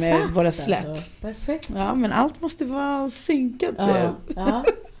månkalendern nu med våra släpp. Perfekt. Ja, men allt måste vara synkat.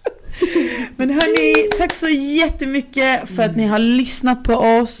 Men hörni, tack så jättemycket för att ni har lyssnat på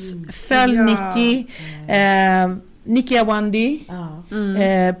oss. Följ Nicky. Nicky Awandi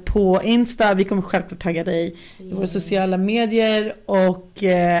på Insta. Vi kommer självklart tagga dig i våra sociala medier. Och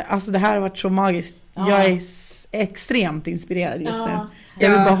alltså det här har varit så magiskt. Jag är extremt inspirerad just nu. Jag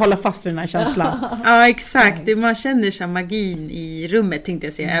vill bara hålla fast vid den här känslan. Ja, exakt. Man känner så magin i rummet, tänkte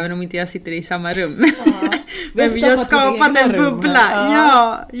jag säga. Även om inte jag sitter i samma rum. Men vi har skapat en bubbla.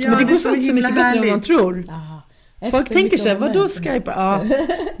 Ja, men det går så mycket bättre än man tror. Folk tänker sig, vadå Skype? Ja,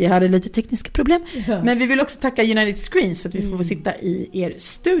 vi hade lite tekniska problem. Men vi vill också tacka United Screens för att vi får sitta i er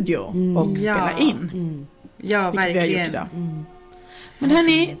studio och spela in. Ja, verkligen. Vi har gjort idag. Men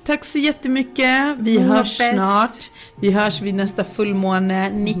hörni, tack så jättemycket. Vi hörs snart. Vi hörs vid nästa fullmåne.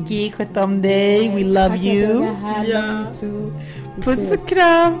 Nicky, sköt om dig. We love you. Puss och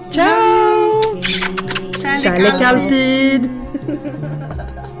kram. Ciao. Kärlek alltid.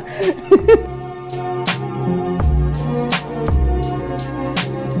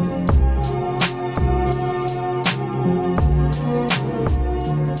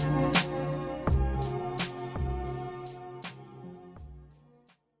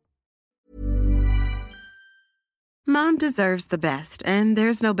 Mom deserves the best, and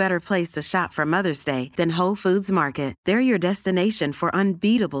there's no better place to shop for Mother's Day than Whole Foods Market. They're your destination for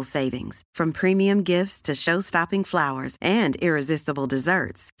unbeatable savings, from premium gifts to show-stopping flowers and irresistible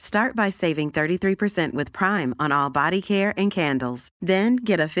desserts. Start by saving 33% with Prime on all body care and candles. Then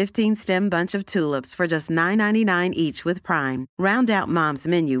get a 15-stem bunch of tulips for just $9.99 each with Prime. Round out Mom's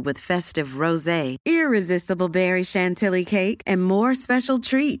menu with festive rosé, irresistible berry chantilly cake, and more special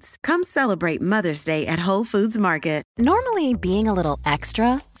treats. Come celebrate Mother's Day at Whole Foods Market. Normally, being a little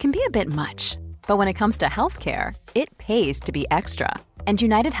extra can be a bit much, but when it comes to healthcare, it pays to be extra. And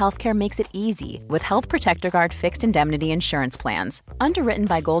United Healthcare makes it easy with Health Protector Guard fixed indemnity insurance plans. Underwritten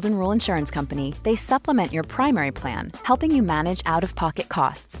by Golden Rule Insurance Company, they supplement your primary plan, helping you manage out-of-pocket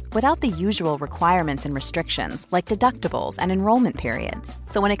costs without the usual requirements and restrictions like deductibles and enrollment periods.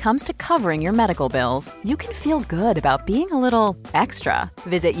 So when it comes to covering your medical bills, you can feel good about being a little extra.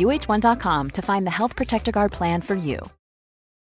 Visit uh1.com to find the Health Protector Guard plan for you.